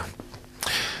 Okay.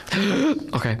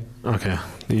 Okay.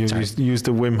 You use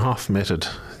the Wim Hof method.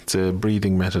 It's a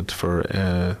breathing method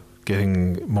for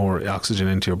getting more oxygen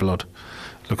into your blood.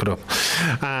 Look it up.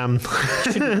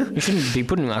 You shouldn't be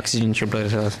putting oxygen into your blood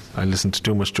at all. I listen to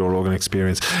too much Joe Rogan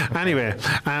Experience. Anyway,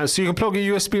 so you can plug a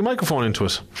USB microphone into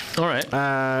it. All right.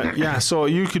 So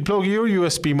you could plug your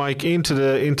USB mic into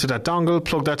that dongle,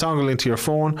 plug that dongle into your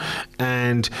phone,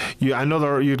 and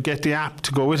you'd get the app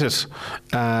to go with it.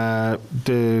 I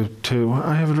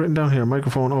have it written down here: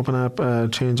 microphone, open app,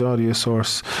 change audio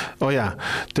source.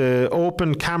 The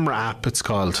Open Camera app, it's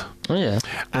called. Oh yeah.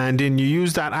 And then you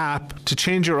use that app to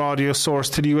change your audio source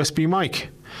to the USB mic.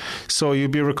 So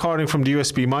you'll be recording from the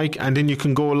USB mic, and then you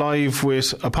can go live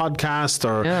with a podcast,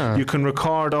 or you can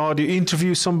record audio,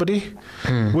 interview somebody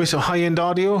with a high-end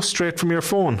audio straight from your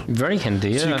phone. Very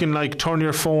handy, So you can turn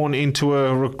your phone into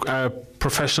a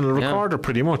professional recorder,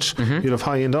 pretty much. You'll have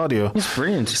high-end audio. It's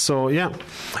brilliant. So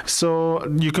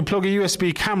you can plug a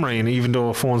USB camera in, even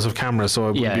though phones have cameras, so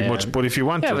it wouldn't be much. But if you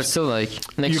want but still,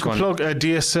 you can plug a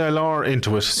DSLR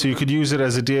into it, so you could use it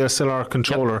as a DSLR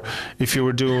controller if you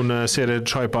were doing, say, the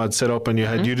tripod set up, and you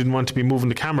didn't want to be moving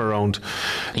the camera around.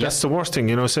 That's the worst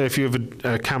thing, say if you have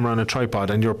a camera on a tripod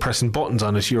and you're pressing buttons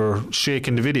on it, you're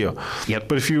shaking the video.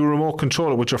 But if you remote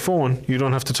control it with your phone, you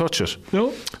don't have to touch it.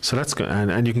 No. So that's good,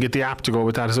 and you can get the app to go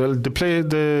with that as well.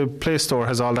 The Play Store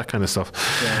has all that kind of stuff.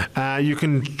 You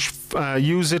can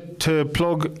use it to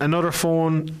plug another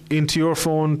phone into your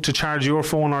phone to charge your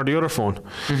phone or the other phone.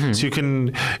 So you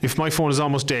can, if my phone is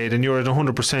almost dead and you're at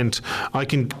 100%, I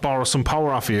can borrow some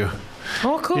power off of you.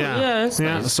 Oh, cool! Nice.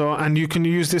 So, and you can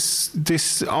use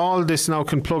this. All this now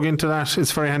can plug into that.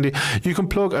 It's very handy. You can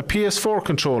plug a PS4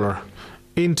 controller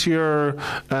into your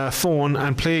phone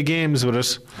and play games with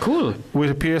it. Cool.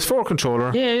 With a PS4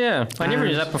 controller. Yeah. I never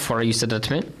did that before. You said that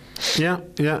to me. Yeah.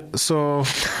 So.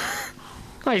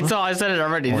 I said it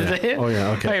already. Oh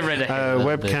yeah, okay. I read it.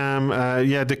 Webcam,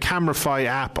 the Camerify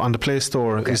app on the Play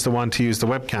Store is the one to use the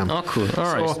webcam. Oh, cool.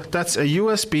 All right. So that's a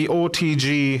USB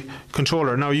OTG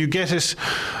controller. Now you get it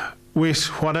with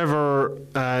whatever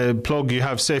plug you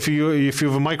have. Say if you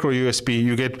have a micro USB,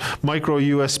 you get micro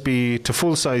USB to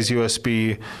full size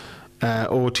USB.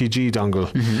 OTG dongle,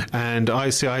 and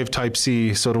I have Type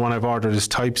C, so the one I've ordered is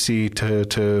Type C to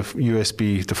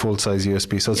USB, the full size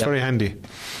USB, so it's very handy.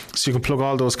 So you can plug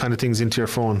all those kind of things into your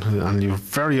phone, and you're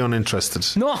very uninterested.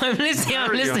 No, I'm listening. I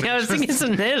was thinking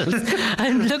something else.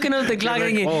 I'm looking at the clock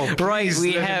thinking, right,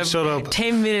 we have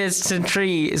 10 minutes to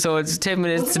 3, so it's 10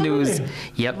 minutes to lose.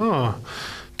 Yep. Oh,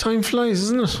 time flies,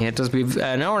 isn't it? Yeah, it does. We've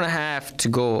an hour and a half to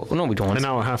go. No, we don't. An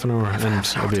hour, half an hour, and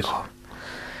a bit.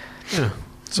 Yeah.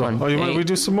 So, we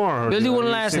do some more? We'll do one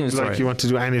last thing. Like you want to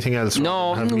do anything else?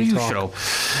 No, you shut up.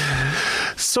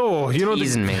 So,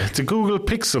 the Google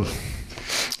Pixel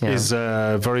is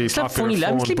very popular phone.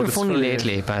 I'm sleeping funny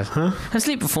lately, Pat. Huh? I'm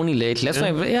sleeping funny lately. That's why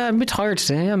I'm a bit tired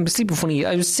today. I'm sleeping funny.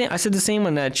 I said the same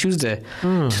on Tuesday. No,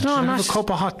 I'm not. Have a cup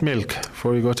of hot milk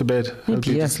before you go to bed. Help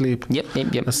you to sleep. Yep.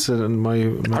 That's my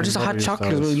or just a hot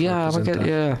chocolate. Yeah.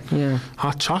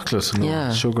 Hot chocolate?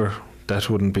 No, sugar. That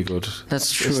wouldn't be good.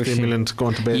 That's true. Stimulant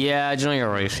going to bed. Yeah, you know,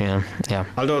 you're right. Yeah.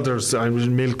 Although there's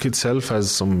milk itself has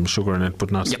some sugar in it,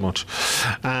 but not so much.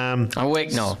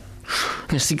 Awake now.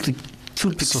 I'm secretly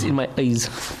toothpicks in my eyes.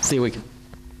 Stay awake.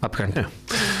 Up here. Yeah.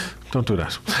 Don't do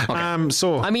that. Okay.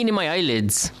 I mean, in my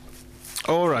eyelids.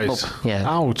 All right. Yeah.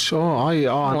 Ouch.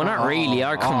 Not really.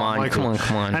 Come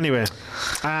on. Anyway,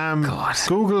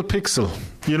 Google Pixel.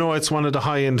 You know, it's one of the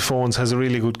high-end phones. Has a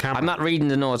really good camera. I'm not reading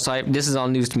the notes. This is all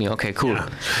news to me. Okay, cool. Yeah.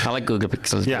 I like Google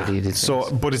Pixels. Yeah.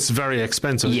 But it's very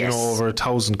expensive. Yes. Over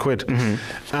 £1,000.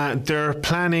 Mm-hmm. They're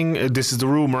planning. This is the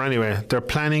rumor anyway. They're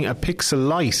planning a Pixel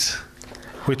Lite,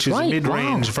 which is a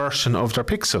mid-range version of their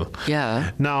Pixel.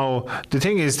 Yeah. Now, the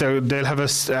thing is, they'll have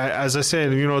as I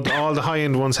said, all the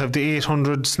high-end ones have the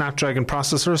 800 Snapdragon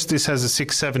processors. This has a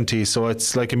 670, so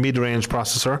it's like a mid-range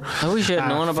processor. I wish I had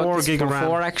known about this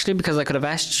before, actually, because I could have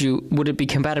asked you, would it be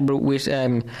compatible with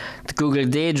the Google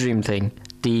Daydream thing?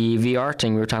 The VR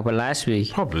thing we were talking about last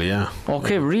week. Probably, yeah.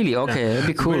 Okay, really? Okay, that'd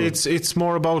be cool. But it's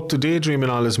more about the Daydream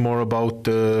and all is more about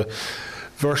the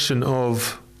version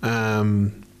of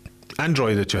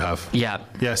Android that you have. Yeah.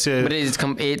 So but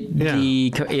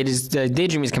the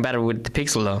Daydream is compatible with the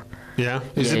Pixel though. Yeah.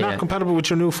 Is it not compatible with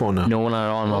your new phone now? No, not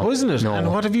at all. No. Oh, isn't it? No. And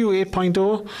what have you,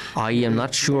 8.0? I am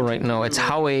not sure right now. It's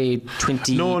Huawei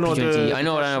 20. No, I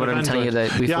know, but I'm telling you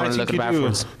that we've got to look at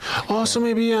backwards. Oh, so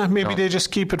maybe they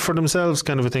just keep it for themselves,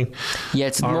 kind of a thing. Yeah,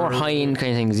 it's more high-end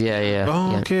kind of things. Yeah.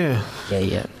 Oh, okay.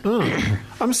 Yeah. Oh.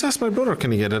 I must ask my brother,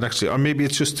 can he get it actually? Or maybe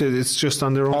it's just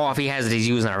on their own. Oh, if he has it, he's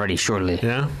using it already, surely.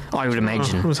 Yeah. I would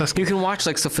imagine. You can watch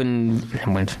like stuff in.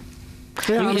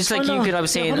 Yeah, it's like you could. I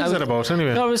was saying. What is that about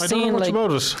anyway? No, I was saying don't know much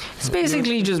about it. It's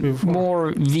basically just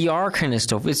more VR kind of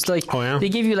stuff. It's like they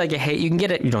give you like a head. You can get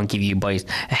it. You don't give you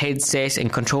a headset and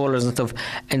controllers and stuff.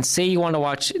 And say you want to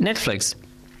watch Netflix.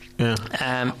 Yeah.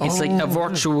 It's like a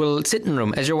virtual sitting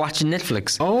room as you're watching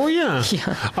Netflix. Oh yeah.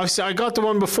 I got the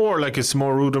one before, like it's a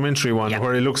more rudimentary one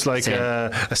where it looks like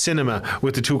a cinema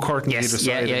with the two curtains either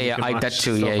side. Yeah. I that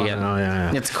too.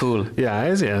 Yeah. It's cool. Yeah,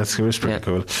 it is. Yeah, it's pretty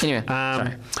cool. Anyway,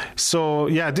 sorry. So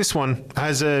this one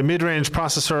has a mid-range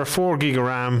processor, 4 gig of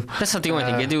RAM. That's not the only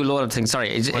thing. They do a lot of things.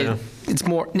 Sorry, it's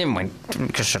more. Never mind.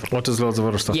 What does loads of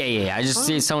other stuff? Yeah. I just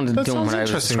it sounded dumb when I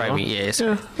was describing it.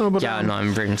 No,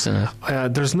 I'm very interested.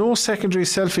 There's no secondary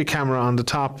selfie camera on the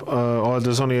top, or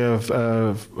there's only a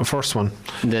first one.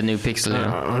 The new Pixel.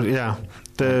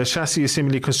 The chassis is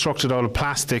similarly constructed out of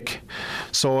plastic,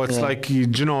 so it's like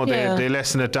they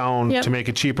lessen it down to make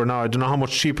it cheaper. Now I don't know how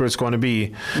much cheaper it's going to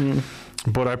be.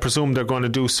 But I presume they're going to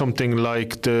do something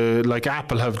like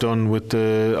Apple have done with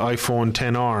the iPhone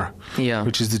XR,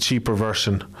 which is the cheaper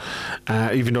version.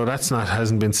 Even though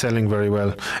hasn't been selling very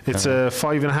well. It's a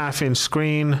 5.5-inch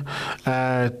screen,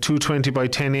 220 by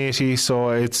 1080,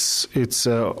 so it's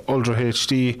Ultra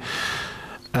HD.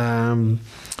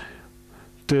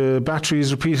 The battery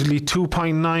is repeatedly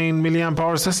 2.9 milliamp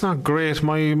hours. That's not great.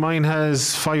 Mine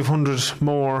has 500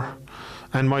 more.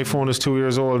 and my phone is 2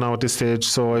 years old now at this stage,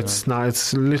 so it's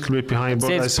a little bit behind.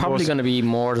 But it's probably going to be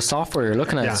more the software you're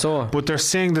looking at. Yeah, so, but they're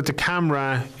saying that the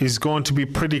camera is going to be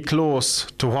pretty close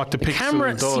to what the Pixel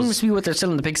camera does. seems to be what they're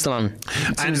selling the Pixel on.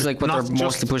 It seems like what they're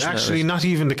mostly pushing. Actually, not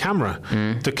even the camera.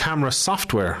 The camera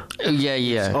software. Yeah.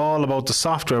 It's all about the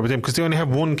software with them, because they only have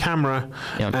one camera,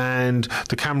 and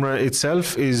the camera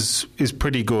itself is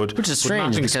pretty good. Which is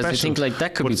strange, because you think like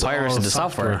that could be piracy in the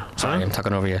software. Sorry, Huh? I'm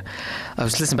talking over you. I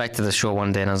was listening back to the show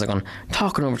one day and I was like,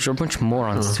 talking over to a bunch of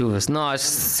morons, two of us. No,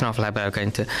 it's an awful lot about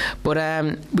going to. But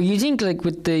you think like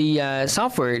with the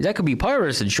software, that could be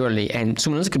pirated surely, and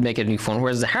someone else could make a new phone,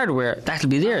 whereas the hardware, that'll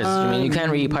be theirs. I mean, you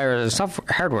can't really pirate the software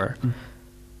hardware.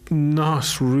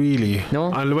 Not really. No?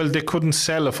 Well, they couldn't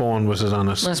sell a phone with it on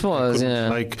it. I suppose, yeah.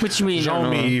 Like, Which we don't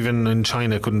know. Xiaomi, even in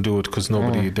China, couldn't do it because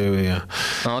nobody do it, yeah.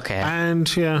 Okay.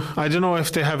 And, I don't know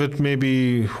if they have it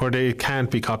maybe where they can't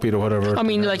be copied or whatever. I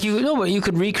mean, like, but you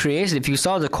could recreate it. If you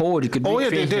saw the code, you could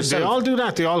recreate it. Oh, yeah, they did. yourself. They all do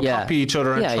that. They all copy each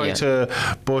other and try to...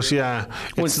 But, Once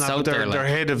it's not, out there, they're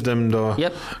ahead of them, though.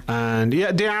 Yep. And,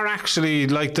 they are actually,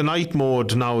 like the night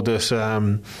mode now that's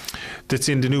in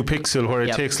the new Pixel, where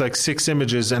it takes like 6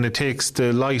 images and it takes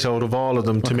the light out of all of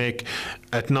them to make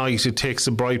at night. It takes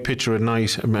a bright picture at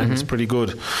night, and it's pretty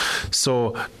good.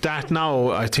 So that now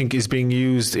I think is being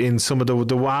used in some of the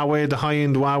Huawei, the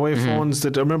high-end Huawei phones.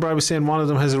 That I remember I was saying one of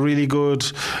them has a really good.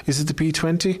 Is it the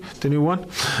P20, the new one?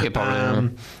 Yeah,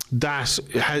 probably. That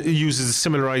uses a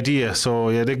similar idea.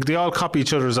 So they all copy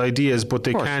each other's ideas, but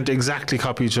they can't exactly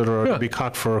copy each other, or they'll be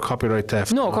caught for copyright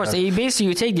theft. No, of course. Basically,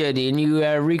 you take the idea and you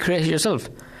recreate it yourself.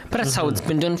 But that's how it's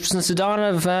been done since the dawn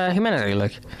of humanity,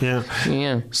 like. Yeah.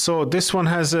 So this one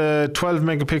has a 12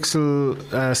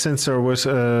 megapixel sensor with,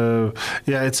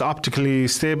 it's optically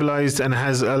stabilized and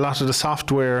has a lot of the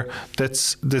software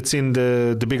that's in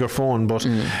the bigger phone, but.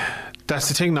 That's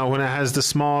the thing now, when it has the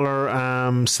smaller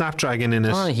Snapdragon in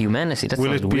it. Oh, humanity. That's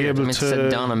will it be weird. able It's to...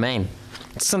 down a main.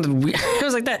 Something weird. It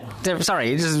was like that.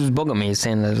 Sorry, it just was bugging me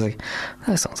saying that. I was like,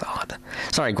 that sounds odd.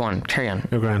 Sorry, go on, carry on.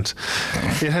 You're grand.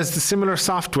 It has the similar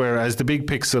software as the big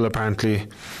Pixel, apparently,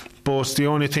 but the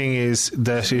only thing is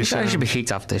that it... I should be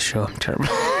kicked off this show. I'm terrible.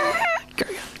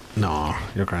 Carry on. No,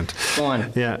 you're grand. Go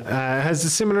on. Yeah, it has the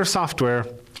similar software.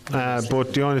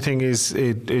 But the only thing is,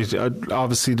 it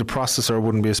obviously the processor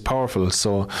wouldn't be as powerful,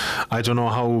 so I don't know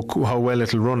how well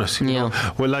it'll run it. You know?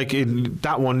 Well, like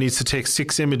that one needs to take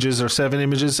 6 images or 7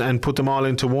 images and put them all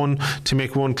into one to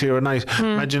make one clear at night.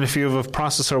 Imagine if you have a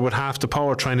processor with half the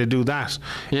power trying to do that.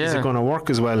 Yeah. Is it going to work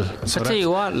as well? So I'll tell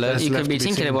you what, you could be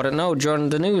thinking about it now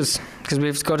during the news, because we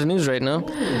have to go to news right now.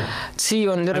 See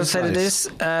you on the other side of this.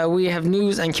 We have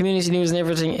news and community news and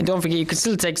everything. And don't forget, you can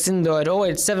still text in though at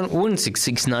 087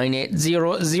 166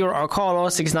 9800 or call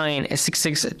 069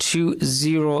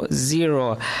 66200.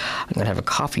 I'm going to have a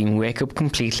coffee and wake up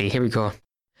completely. Here we go.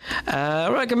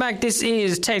 Welcome back. This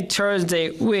is Tech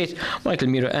Thursday with Michael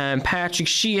Muir and Patrick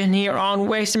Sheehan here on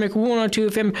West Limerick 102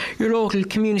 FM, your local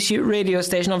community radio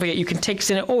station. Don't forget, you can text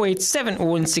in at 087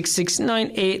 166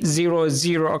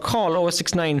 9800 or call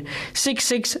 069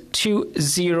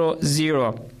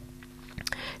 66200.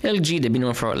 LG, they've been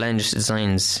known for outlandish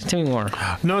designs. Tell me more.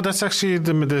 No, that's actually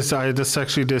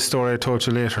the story I told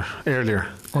you earlier.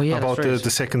 Oh yeah, about the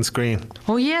second screen.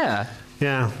 Oh yeah.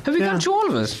 Yeah. Have we gone through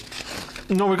all of it?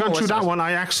 No, we gone through that one.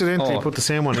 I accidentally put the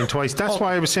same one in twice. That's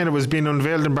why I was saying it was being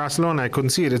unveiled in Barcelona. I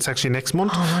couldn't see it. It's actually next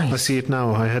month. Nice. I see it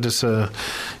now. I had this. So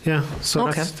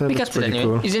okay. we got to that anyway.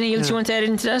 Cool. Is there anything else you want to add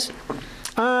into that?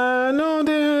 No,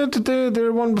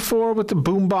 the one before with the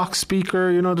boombox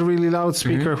speaker, the really loud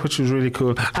speaker, which was really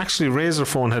cool. Actually, Razer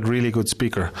phone had really good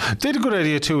speaker. They had a good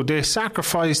idea too. They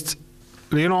sacrificed...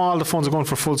 all the phones are going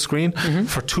for full screen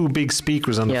for 2 big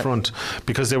speakers on the front,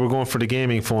 because they were going for the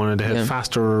gaming phone and they had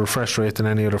faster refresh rate than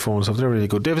any other phone, so they're really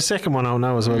good. They have a second one out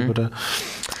now as well, but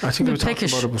I think we talked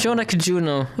about it before. I could do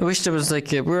now. I wish there was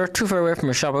we were too far away from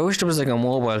a shop. I wish there was a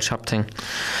mobile shop thing.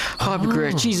 That'd be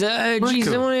great. Jeez,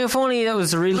 if only that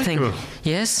was the real thing.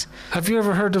 Yes? Have you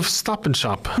ever heard of Stop and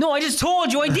Shop? No, I just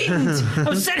told you I didn't. I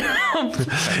was setting up.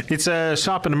 It's a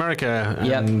shop in America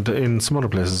and in some other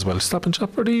places as well. Stop and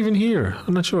Shop, are they even here?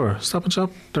 I'm not sure. Stop and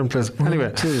Shop? They're in places.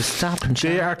 Anyway, Stop and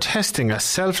Shop. They are testing a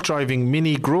self-driving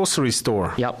mini grocery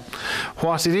store. Yep.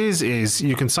 What it is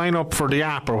you can sign up for the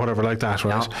app or whatever like that,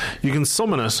 right? Yep. You can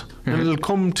summon it and it'll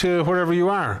come to wherever you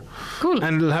are. Cool.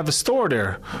 And it'll have a store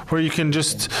there where you can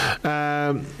just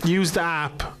use the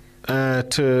app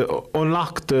to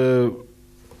unlock the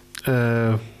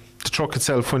truck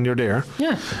itself when you're there.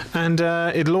 Yeah. And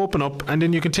it'll open up, and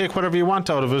then you can take whatever you want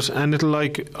out of it, and it'll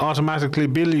like automatically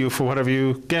bill you for whatever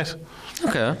you get.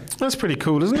 Okay. That's pretty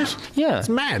cool, isn't it? Yeah. It's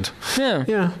mad. Yeah.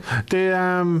 Yeah.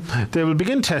 They will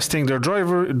begin testing their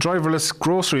driverless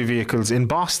grocery vehicles in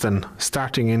Boston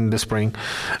starting in the spring.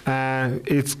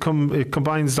 It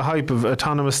combines the hype of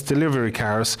autonomous delivery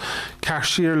cars,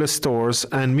 cashierless stores,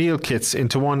 and meal kits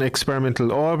into one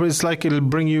experimental. Or it's like it'll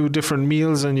bring you different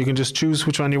meals, and you can just choose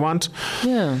which one you want.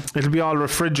 Yeah. It'll be all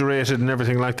refrigerated and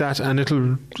everything like that, and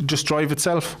it'll just drive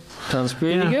itself. Sounds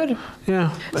pretty good.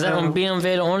 Yeah. Is that one being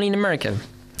unveiled only in America?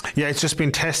 Yeah, it's just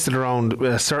been tested around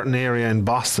a certain area in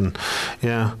Boston.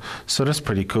 Yeah, so that's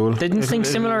pretty cool. They didn't think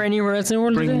similar anywhere else in the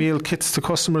world, bring did they? meal kits to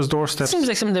customers' doorsteps. Seems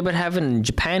like something they would have in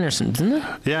Japan or something, doesn't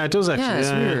it? Yeah, it does actually.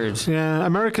 Yeah, it's weird. Yeah,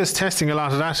 America's testing a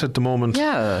lot of that at the moment.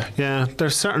 Yeah. Yeah,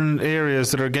 there's certain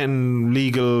areas that are getting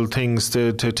legal things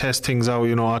to test things out,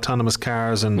 autonomous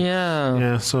cars and...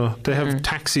 Yeah. So they have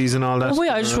taxis and all that. Oh, wait,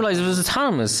 I just realised it was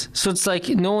autonomous. So it's like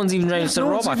no one's even driving, it's a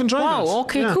robot. Wow,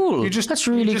 okay, cool. That's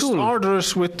really cool. You just order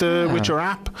it with your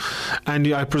app, and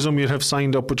I presume you'd have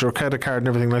signed up with your credit card and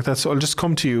everything like that, so it'll just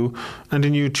come to you, and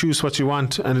then you choose what you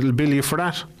want, and it'll bill you for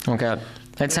that. Okay.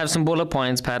 Let's have some bullet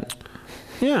points, Pat.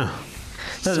 Yeah.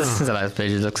 That's the last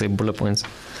page. It looks like bullet points.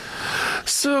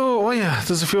 So,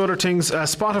 there's a few other things.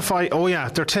 Spotify,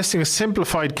 they're testing a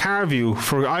simplified car view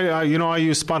for. I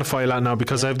use Spotify a lot now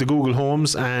because I have the Google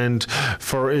Homes, and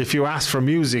for if you ask for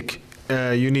music,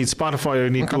 you need Spotify or you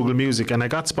need Google Music, and I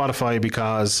got Spotify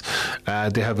because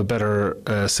they have a better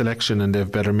selection and they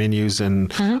have better menus,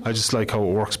 and I just like how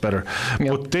it works better. Yep.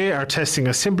 But they are testing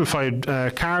a simplified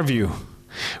car view,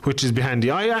 which is behind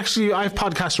I have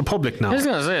Podcast Republic now. I was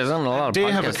going to say, there's not a lot of they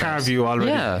have a car view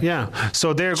already. Yeah.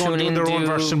 So they're going to do their own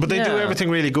version, but they do everything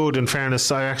really good, in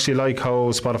fairness. I actually like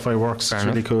how Spotify works. It's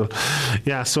really cool.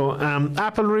 Yeah, so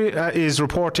Apple is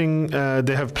reporting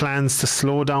they have plans to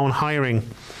slow down hiring.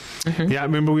 Mm-hmm. Yeah, I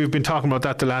remember we've been talking about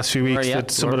that the last few weeks, that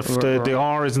some of the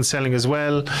R isn't selling as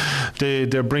well.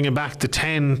 They're bringing back the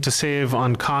 10 to save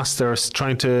on cost. They're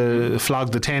trying to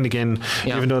flog the 10 again,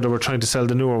 even though they were trying to sell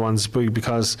the newer ones,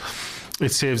 because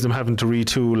it saves them having to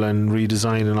retool and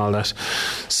redesign and all that.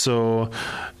 So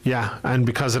and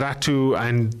because of that too,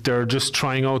 and they're just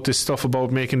trying out this stuff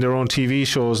about making their own TV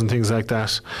shows and things like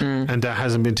that, and that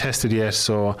hasn't been tested yet,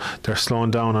 so they're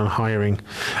slowing down on hiring.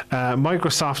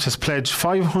 Microsoft has pledged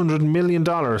 $500 million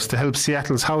to help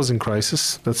Seattle's housing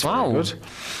crisis. That's very good.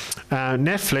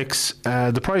 Netflix,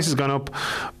 the price has gone up,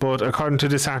 but according to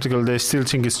this article, they still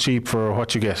think it's cheap for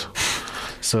what you get.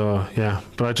 So,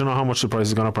 but I don't know how much the price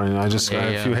has gone up right now. I just got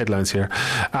a few headlines here.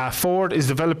 Ford is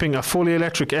developing a fully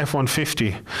electric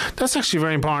F-150. That's actually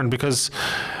very important because,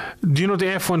 do you know the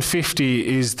F-150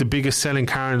 is the biggest selling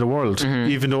car in the world,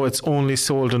 even though it's only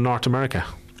sold in North America?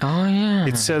 Oh, yeah.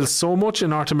 It sells so much in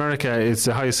North America, it's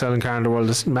the highest selling car in the world.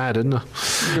 It's mad, isn't it?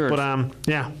 Sure. But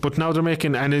but now they're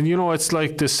making, and then, it's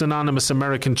like the synonymous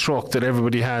American truck that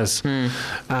everybody has.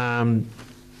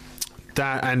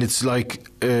 That, and it's like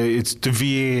it's the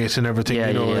V8 and everything,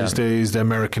 is the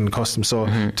American custom. So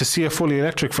to see a fully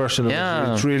electric version of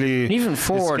it, it's really, even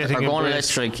Ford are going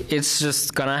electric. It's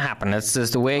just gonna happen. It's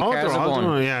just the way cars are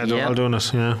going. They're all doing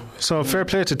it. Yeah. So fair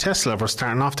play to Tesla for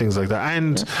starting off things like that,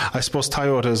 and I suppose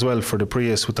Toyota as well for the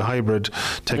Prius with the hybrid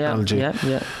technology.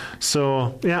 Yeah.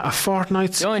 So a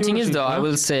fortnight's. The only thing is, though, I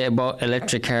will say about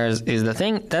electric cars is the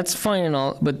thing that's fine and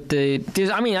all, but I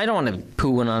don't want to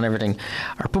poo on everything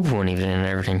or poo-pooing even and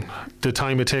everything. The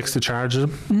time it takes to charge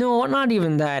them? No, not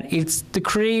even that. It's the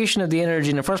creation of the energy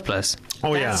in the first place.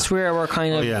 That's where we're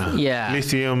kind of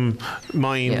lithium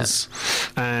mines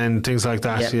and things like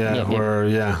that.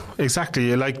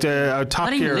 Exactly. Like the Top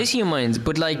Gear. Not even lithium mines,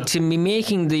 but like to be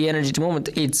making the energy at the moment,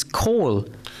 it's coal.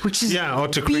 Which is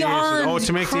to create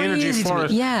to make the energy for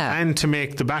it, and to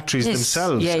make the batteries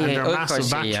themselves, and they're massive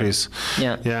batteries.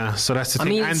 So that's the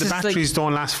thing, and the batteries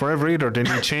don't last forever either. They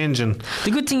need changing.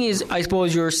 The good thing is, I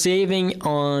suppose you're saving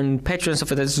on petrol and stuff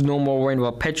like that. There's no more worrying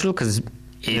about petrol because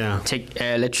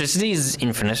electricity is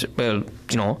infinite. Well,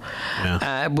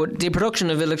 but the production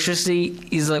of electricity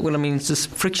is like, it's just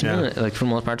friction in it, like for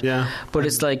the most part. But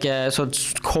it's like so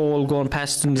it's coal going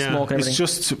past and smoke and everything. It's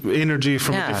just energy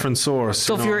from a different source.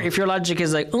 So if your logic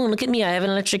is like, oh, look at me, I have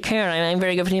an electric car, I'm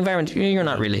very good for the environment. You're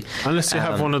not really, unless you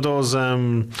have one of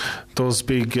those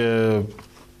big.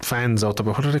 Fans out the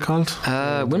back. What are they called?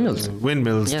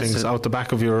 Windmills things out the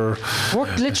back of your.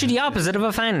 Work literally the opposite of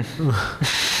a fan.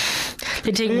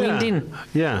 They take winged in.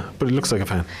 Yeah, but it looks like a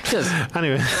fan. It does.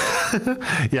 Anyway,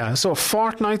 yeah, so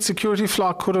Fortnite security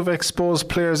flaw could have exposed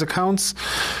players' accounts.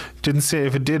 Didn't say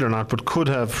if it did or not, but could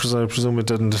have. I presume it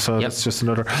didn't, so that's just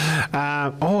another.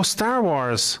 Star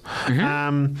Wars.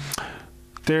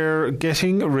 They're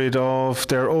getting rid of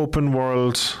their open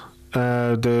world.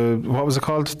 What was it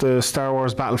called? The Star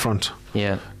Wars Battlefront.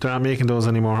 Yeah. They're not making those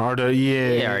anymore. Or the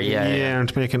EA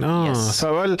aren't making. Yes.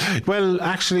 So well,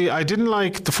 actually, I didn't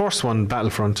like the first one,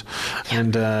 Battlefront,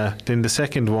 and then the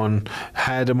second one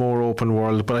had a more open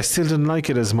world, but I still didn't like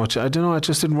it as much. I don't know, it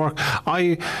just didn't work.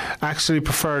 I actually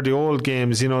prefer the old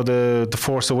games. You know, the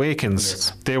Force Awakens.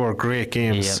 Yes. They were great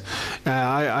games.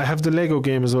 I have the Lego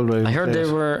game as well. I heard they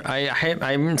were.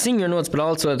 I'm seeing your notes, but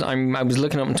also I was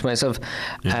looking up into myself.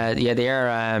 They are,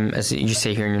 as you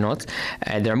say here in your notes,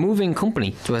 they're moving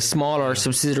company to a smaller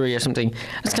subsidiary or something.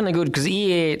 That's kind of good because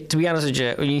EA, to be honest with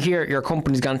you, when you hear your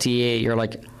company's gone to EA, you're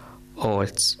like, oh,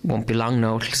 it won't be long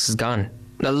now. This is gone.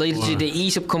 They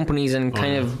eat up companies and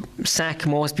kind of sack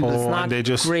most people. It's not and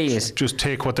they great. Just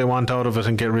take what they want out of it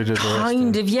and get rid of the rest.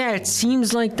 Kind of, yeah. It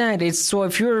seems like that. It's so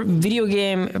if you're a video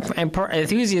game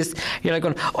enthusiast, you're like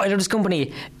going, oh, I love this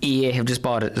company. EA have just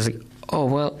bought it. It's like, oh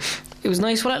well. It was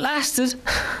nice while it lasted,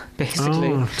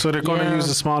 basically. So they're going to use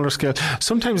a smaller scale.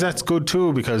 Sometimes that's good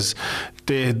too because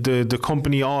the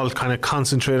company all kind of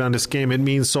concentrate on this game. It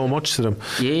means so much to them.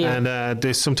 And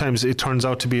sometimes it turns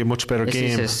out to be a much better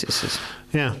game. Yes.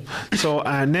 Yeah. So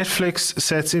Netflix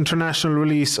sets international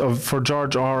release for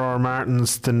George R.R.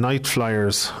 Martin's The Night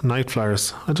Flyers. I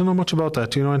don't know much about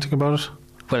that. Do you know anything about it?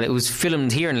 Well, it was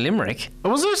filmed here in Limerick. Oh,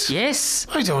 was it? Yes.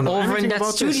 I don't know over anything in that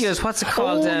about studios. This. What's it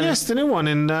called? Yes, the new one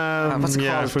in. What's it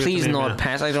called? Please note,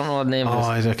 Pat. I don't know what the name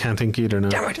of it. I can't think either now.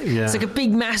 Damn it. Yeah. It's like a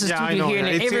big, massive studio here,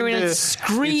 and everyone is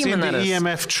screaming at us. It's in the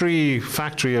EMF3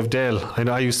 factory of Dell.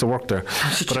 I used to work there,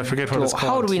 but I forget what it's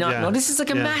called. How do we not know? This is like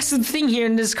a massive thing here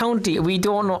in this county. We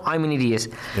don't know. I'm an idiot.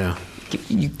 Yeah.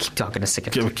 You keep talking a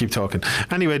second. Keep talking.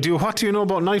 Anyway, what do you know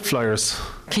about Night Flyers?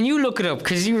 Can you look it up?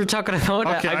 Because you were talking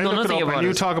about it. I know nothing about it.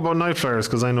 You talk about Night Flyers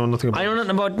because I know nothing about it. I know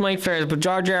nothing about Night Flyers, but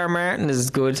George R. R. Martin is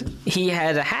good. He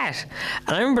had a hat.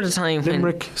 And I remember the time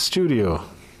Limerick Studio.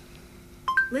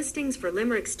 Listings for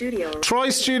Limerick Studio. Troy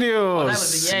Studios. Oh, that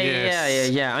was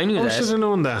yeah. I knew that. I should have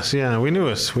known that. Yeah, we knew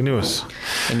it.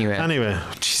 Anyway,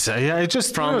 geez, I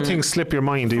just things slip your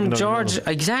mind. Even George,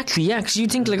 exactly. Yeah, because you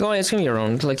think like, oh, it's going to be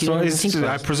around. Like,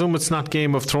 I presume it's not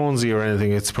Game of Thronesy or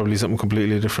anything. It's probably something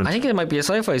completely different. I think it might be a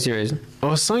sci-fi series.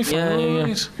 Oh, sci-fi.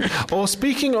 Yeah. Oh,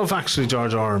 speaking of actually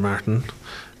George R. R. Martin.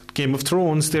 Game of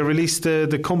Thrones, they released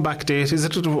the comeback date. Is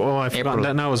it? Oh, I've forgotten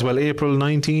that now as well. April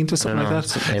 19th or something like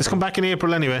that. It's come back in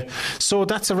April anyway. So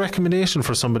that's a recommendation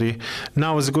for somebody.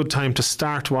 Now is a good time to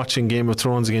start watching Game of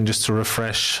Thrones again just to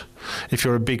refresh. If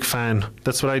you're a big fan.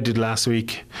 That's what I did last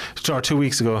week. Or 2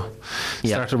 weeks ago.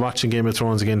 Started watching Game of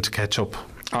Thrones again to catch up.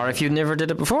 Or if you never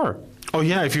did it before. Oh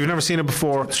yeah, if you've never seen it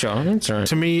before. Sure, that's right.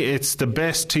 To me, it's the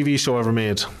best TV show ever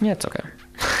made. Yeah, it's okay.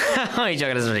 You're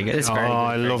joking, it's really good. It's very good.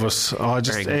 I love it.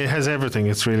 It has everything.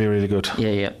 It's really, really good.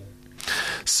 Yeah.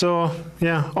 So,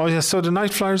 yeah. Oh, yeah. So the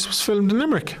Night Flyers was filmed in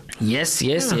Limerick. Yes.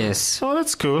 Oh,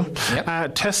 that's cool.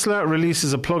 Yep. Tesla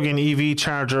releases a plug-in EV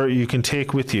charger you can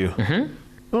take with you. Mm-hmm.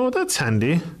 Oh, that's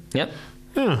handy. Yep.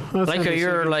 Yeah, like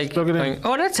you're like going,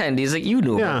 oh, that's handy. It's like you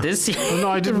knew about this. No,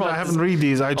 I didn't. I haven't read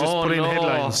these. I just put in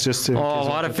headlines just to.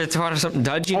 What if it's something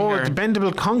dodgy? It's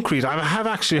bendable concrete. I have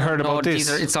actually heard about this.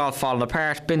 It's all falling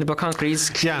apart. Bendable concrete.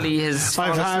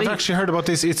 I've actually heard about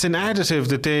this. It's an additive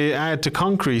that they add to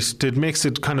concrete that makes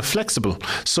it kind of flexible.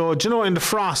 So do you know in the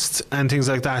frost and things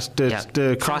like that,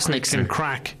 the concrete can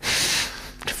crack.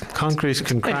 Concrete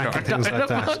can crack and things like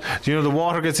that. You know, the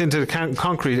water gets into the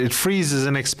concrete, it freezes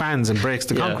and expands and breaks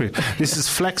the concrete. This is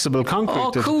flexible concrete.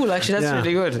 Oh, cool! Actually, that's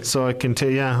really good. So I can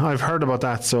tell. I've heard about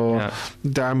that. So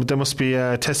they must be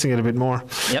testing it a bit more.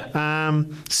 Yep.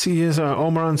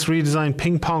 Omeron's redesigned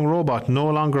ping pong robot no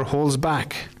longer holds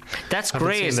back. That's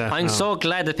great. I'm so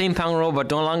glad the ping pong robot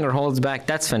no longer holds back.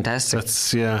 That's fantastic.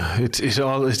 It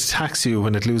attacks you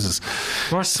when it loses.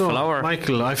 Flower.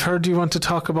 Michael, I've heard you want to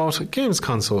talk about games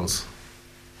consoles.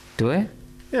 Do I?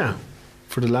 Yeah.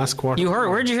 For the last quarter. You heard?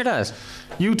 Where'd you hear that?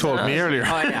 You told me earlier.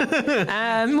 Oh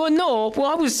yeah.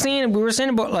 I was saying we were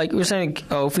saying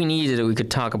if we needed it we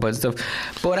could talk about stuff.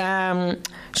 But I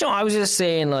was just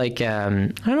saying I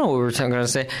don't know what we were going to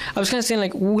say. I was kind of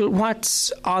saying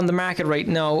what's on the market right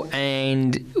now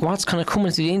and what's kind of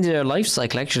coming to the end of their life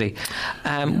cycle actually.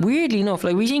 Weirdly enough,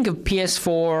 we think of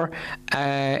PS4,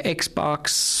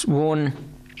 Xbox One,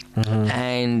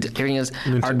 and everything else are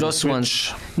Nintendo just Switch.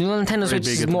 ones. Nintendo Switch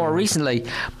big is at the more moment. recently.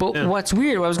 But Yeah. what's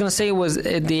weird, what I was going to say was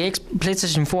the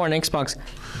PlayStation 4 and Xbox,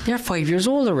 they're 5 years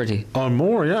old already. Or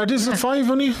more, yeah. It is a 5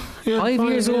 only. Yeah, 5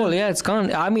 years yeah. old, yeah, it's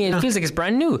gone. I mean, it feels like it's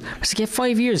brand new. It's like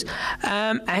 5 years.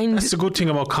 And That's the good thing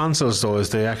about consoles, though, is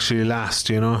they actually last.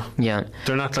 You know, yeah,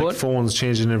 they're not like But- phones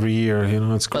changing every year. You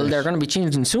know, it's great. well, they're going to be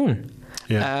changing soon.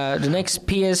 Yeah. The next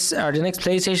the next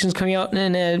PlayStation's coming out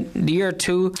in a year or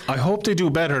two. I hope they do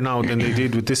better now than they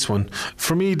did with this one.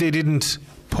 For me, they didn't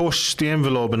push the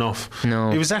envelope enough. No.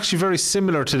 It was actually very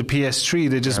similar to the PS3.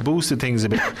 They just boosted things a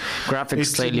bit. Graphics It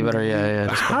slightly didn't- better, yeah.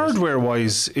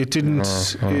 Hardware-wise, it didn't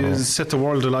set the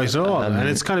world alight at all. And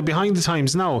it's kind of behind the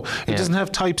times now. It Yeah. doesn't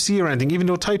have Type-C or anything, even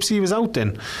though Type-C was out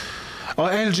then. Oh,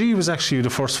 LG was actually the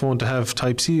first phone to have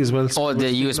Type-C as well. Oh, the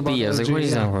USB. I was like, what are you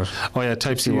talking about? Oh, yeah,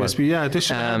 Type-C USB. Yeah, they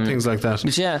should have things like that.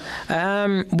 But yeah,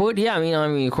 but yeah, I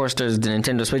mean, of course, there's the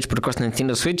Nintendo Switch, but of course, the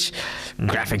Nintendo Switch,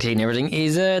 graphically and everything,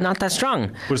 is not that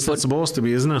strong. But it's not supposed to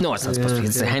be, isn't it? No, it's not supposed to be.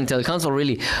 It's a handheld console,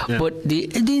 really. Yeah. But at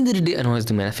the end of the day, I know I was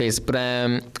doing my face, but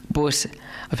I'm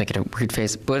making a weird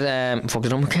face, but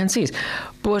focus on, we can't see it.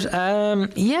 But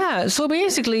yeah, so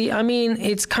basically, I mean,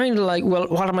 it's kind of like, well,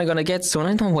 what am I going to get? So and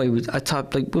I don't know why I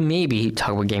thought, like, well, maybe talk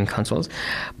about game consoles,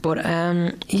 but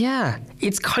yeah,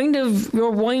 it's kind of you're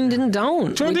winding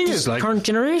down. Do you know the thing this is, like, current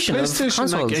generation of PlayStation,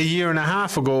 consoles. like a year and a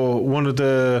half ago, one of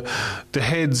the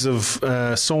heads of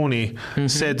Sony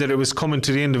said that it was coming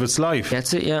to the end of its life.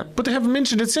 That's it, yeah. But they haven't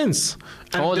mentioned it since.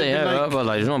 And Oh, they've they been have. like- Well,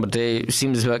 I don't know, but they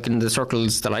seems like in the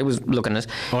circles that I was looking at,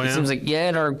 Oh, it yeah? seems like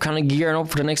they're kind of gearing up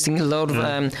for the next thing. A lot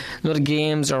of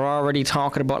games are already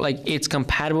talking about like it's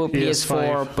compatible with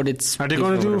PS4, but it's Are they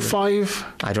going to do whatever. 5?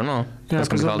 I don't know. Yeah, What's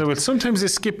because gonna be called. sometimes they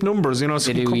skip numbers, you know. They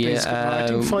Some do, companies skip, I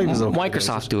think 5 is okay.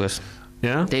 Microsoft do it.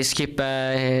 Yeah? They skip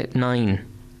 9.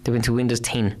 They went to Windows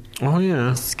 10. Oh,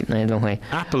 yeah. Skip 9, don't they?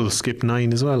 Apple skipped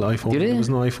 9 as well, iPhone. Do they? There was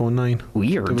no iPhone 9.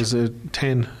 Weird. There was a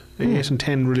 10. 8 and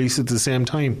 10 released at the same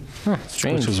time. Huh,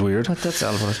 strange. Which was weird. That's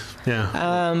all about it.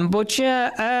 Yeah. But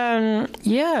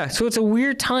yeah, so it's a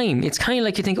weird time. It's kind of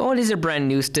like you think, oh, these are brand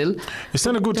new still. It's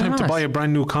not a good they're time to not. buy a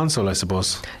brand new console, I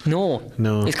suppose. No.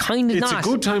 No. It's kind of It's not. a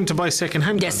good time to buy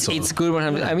second-hand Yes, console. it's good.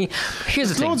 I mean, here's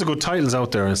the There's thing. loads of good titles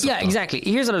out there and stuff. Yeah, though. exactly.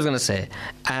 Here's what I was going to say.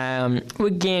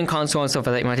 With game console and stuff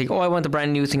like that, you might think, oh, I want the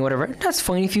brand new thing or whatever. That's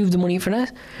fine if you have the money for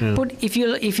that. Yeah. But if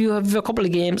you have a couple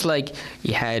of games, like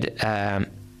you had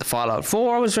Fallout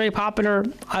 4 was very popular.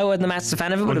 I wasn't a massive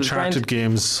fan of it, but it was Uncharted grand.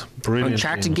 games, brilliant.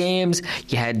 Uncharted games.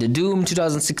 You had the Doom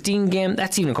 2016 game.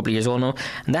 That's even a couple of years old now,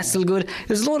 and that's still good.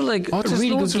 There's a lot of like there's really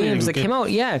good loads of really games good that came out.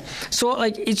 Yeah. So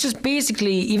like it's just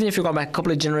basically even if you're going back a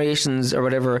couple of generations or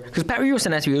whatever. Because Pat, you were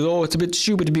saying that to me, oh, it's a bit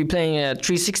stupid to be playing a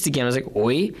 360 game. I was like,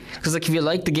 oi, because like if you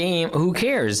like the game, who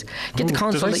cares? Get the Did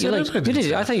console I that say you that? like. I didn't You did.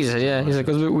 say I thought you said yeah. He's like,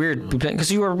 it was a bit weird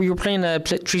because you were playing a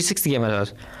 360 game. I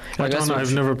thought. I don't know.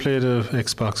 I've never played a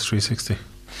Xbox 360.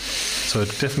 So it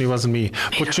definitely wasn't me.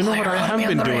 But you know what I have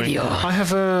been doing? I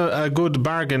have a good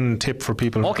bargain tip for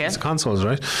people Okay. with consoles,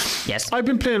 right? Yes. I've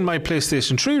been playing my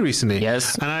PlayStation 3 recently.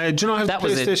 Yes. And do you know I have That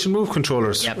was it. PlayStation Move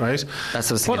controllers, Yep. right?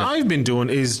 That's what I was What thinking of. I've been doing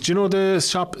is, do you know the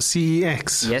shop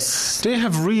CEX? Yes. They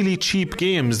have really cheap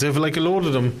games. They've like a load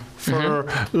of them for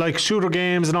like shooter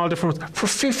games and all different for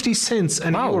 50 cents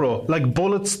an Wow. euro. Like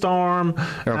Bulletstorm,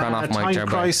 You're gone off mic Time there,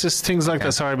 bud. Crisis, things like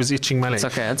that. Sorry, I was itching my leg. It's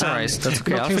okay, that's all right. That's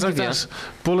okay, You know, I'll things like forgive that.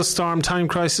 Bulletstorm, Time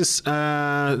Crisis,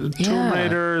 Tomb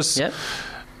Raiders. Yep.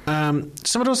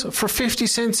 Some of those for 50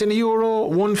 cents in a euro,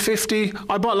 150.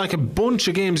 I bought like a bunch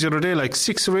of games the other day, like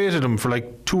 6 or 8 of them for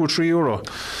like 2 or 3 euro.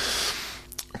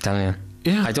 Telling you.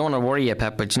 Yeah. I don't want to worry you,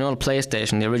 Pep, but you know the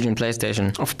PlayStation, the original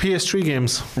PlayStation, Of PS3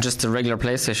 games. just the regular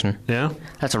PlayStation. Yeah.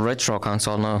 That's a retro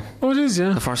console now. Oh, it is, yeah.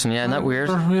 The first one, yeah, isn't that weird?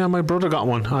 Yeah, my brother got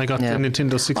one. I got Yeah. the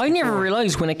Nintendo 64. I never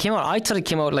realised when it came out. I thought it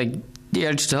came out like the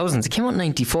early 2000s. It came out in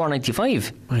 94,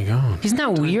 95. My God. Isn't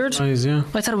that weird? Flies, yeah.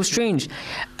 I thought it was strange.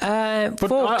 But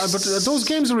Folks, those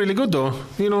games are really good, though.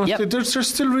 You know, Yep. they're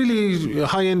still really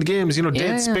high-end games. You know, Yeah,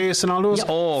 Dead yeah. Space and all those. Yeah,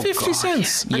 oh, 50 God,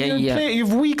 cents. yeah. And Yeah, yeah. you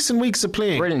have weeks and weeks of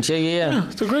playing. brilliant, yeah. Yeah,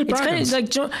 they're great It's kind bargains. of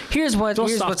like, here's Don't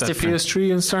what's stop that different.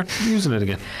 PS3 and start using it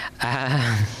again.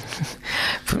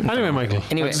 Anyway, Michael.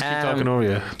 Anyway, I'll just keep talking over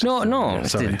you. No, Yeah,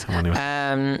 sorry. didn't.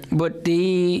 Anyway. But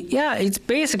it's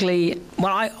basically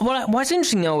what's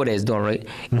interesting nowadays, though, right?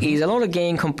 Mm-hmm. Is a lot of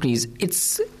game companies.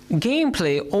 It's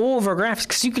gameplay over graphics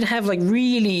because you can have like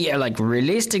really like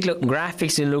realistic looking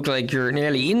graphics and look like you're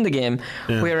nearly in the game,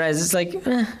 Yeah. whereas it's like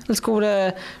let's go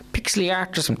to pixely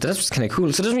art or something. That's what's kind of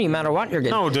cool. So it doesn't really matter what you're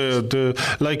getting. No,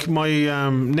 like my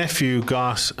nephew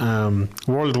got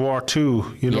World War II.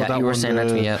 You know Yeah, that you were one, saying that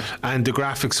to me, yeah. and the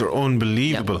graphics are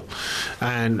unbelievable,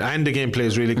 and the gameplay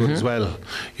is really good as well.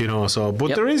 you know. So, but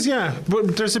Yep.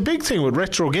 but there's a big thing with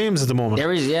retro games at the moment.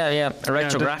 There is,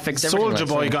 retro graphics. Soldier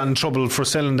Boy got in trouble for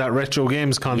selling that retro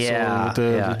games console with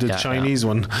the Chinese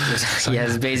one.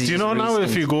 Yes, basically. Do you know now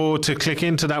if you go to click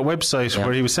into that website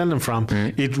where he was selling them from,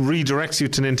 it redirects you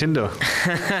to Nintendo.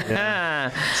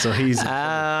 So he's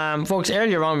folks,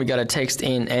 earlier on we got a text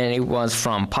in and it was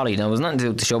from Polly. Now it was nothing to do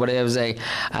with the show, but it was a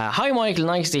hi Michael,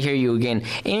 nice to hear you again.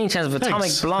 Any chance of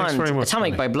Atomic Blonde? Very much,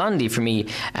 Atomic Polly. by Blondie for me.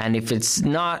 And if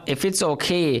it's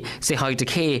okay, say hi to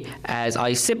Kay as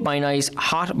I sip my nice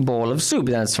hot bowl of soup.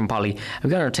 That's from Polly.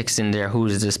 We've got our text in there. Who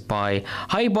is this by?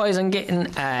 Hi boys, I'm getting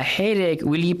a headache.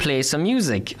 Will you play some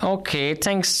music? Okay,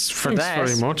 thanks that.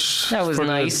 very much. That was for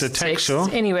nice. The tech show.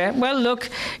 Anyway, well look,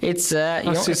 it's it's not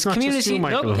it's just community. you,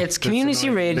 Michael, Look, it's that's community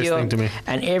radio, listening to me.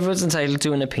 and everyone's entitled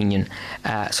to an opinion.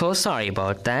 So sorry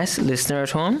about that, listener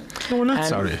at home. No, we're not And-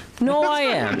 sorry. No, I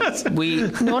am.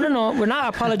 No. We're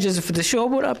not apologizing for the show,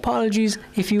 but apologies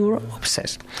if you were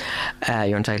upset.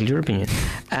 You're entitled to your opinion.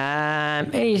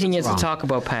 Anything else to talk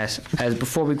about, Pat?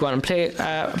 Before we go on and play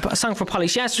a song for Polly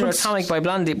Shasta, Atomic by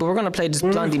Blondie, but we're going to play this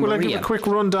Blondie Will I Maria. give a quick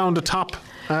rundown the top?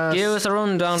 Give us a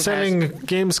rundown, Selling Pat.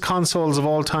 games consoles of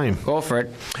all time. Go for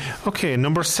it. Okay,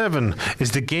 number 7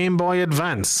 is the Game Boy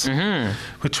Advance,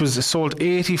 which was sold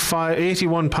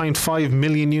 81.5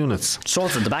 million units.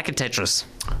 Sold at the back of Tetris.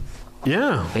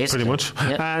 Yeah, Basically, pretty much.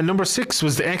 yeah. Number 6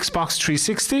 was the Xbox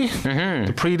 360,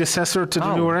 the predecessor to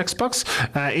the newer Xbox,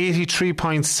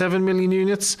 83.7 million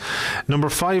units. Number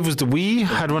 5 was the Wii.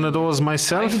 Had one of those I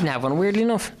myself. didn't have one, weirdly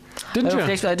enough. Didn't you?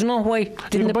 I don't know why. You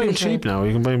Didn't can buy them appeal to me. cheap now.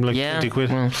 You can buy them like Yeah, 20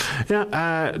 quid. well.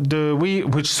 Yeah, the Wii,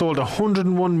 which sold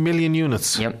 101 million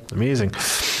units. Yep. Amazing.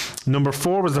 Number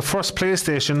 4 was the first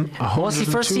PlayStation. Mostly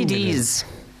for 102 million. CDs.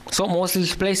 So mostly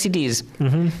to play CDs.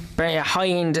 Very high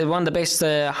end, one of the best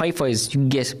hi-fis you can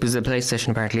get was the PlayStation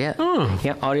apparently. Yeah. Oh.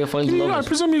 Yeah, audiophiles I love it.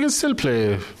 presume you can still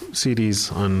play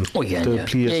CDs on Oh yeah, the yeah.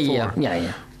 PS4.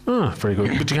 Yeah. Oh, very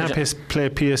good. But you can't play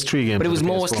PS3 games. But it on was the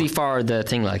PS4. mostly for the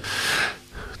thing like.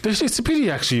 It's a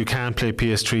pity actually you can't play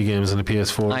PS3 games on the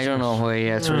PS4. I don't know why.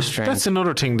 Yeah, it's very strange. That's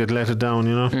another thing that let it down,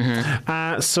 you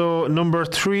know. So number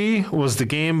 3 was the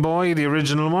Game Boy, the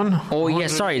original one. Oh yeah,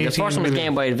 sorry. The 118 first one was million.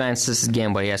 Game Boy Advance. This is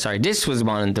Game Boy. Yeah, sorry. This was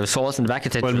one. The source in the back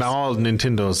of Tetris. Well, all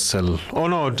Nintendos sell. Oh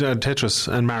no, Tetris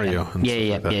and Mario. And Yeah, stuff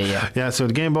yeah, like that. yeah. Yeah, so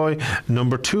the Game Boy.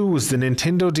 Number 2 was the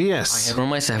Nintendo I DS. had one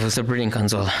myself. It was a brilliant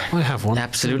console. I have one.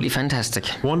 Absolutely fantastic.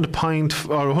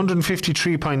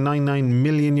 153.99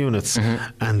 million units.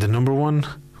 And the number 1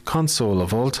 console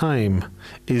of all time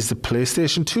is the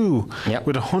PlayStation 2 Yep.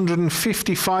 with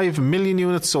 155 million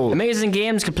units sold. Amazing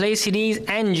games, could play CDs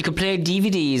and you could play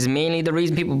DVDs. Mainly the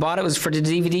reason people bought it was for the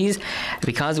DVDs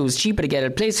because it was cheaper to get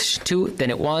a PlayStation 2 than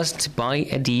it was to buy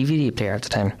a DVD player at the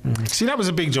time. See, that was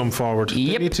a big jump forward. They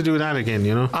Yep. need to do that again,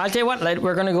 you know. I'll tell you what, lad,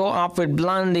 we're going to go off with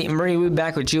Blondie Marie. We'll be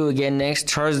back with you again next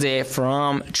Thursday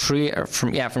from 3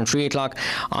 o'clock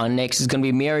on next. Is going to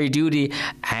be Mary Duty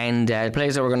and the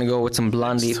place that we're going to go with some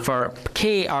Blondie for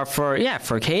Kay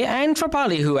for Kay and for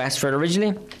Polly who asked for it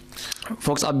originally.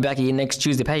 Folks, I'll be back again next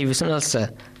Tuesday. Pat, you have something else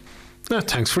to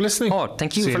Thanks for listening. Oh,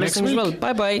 thank you See for next listening as week.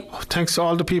 well. Bye bye. Thanks to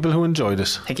all the people who enjoyed it.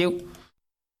 Thank you.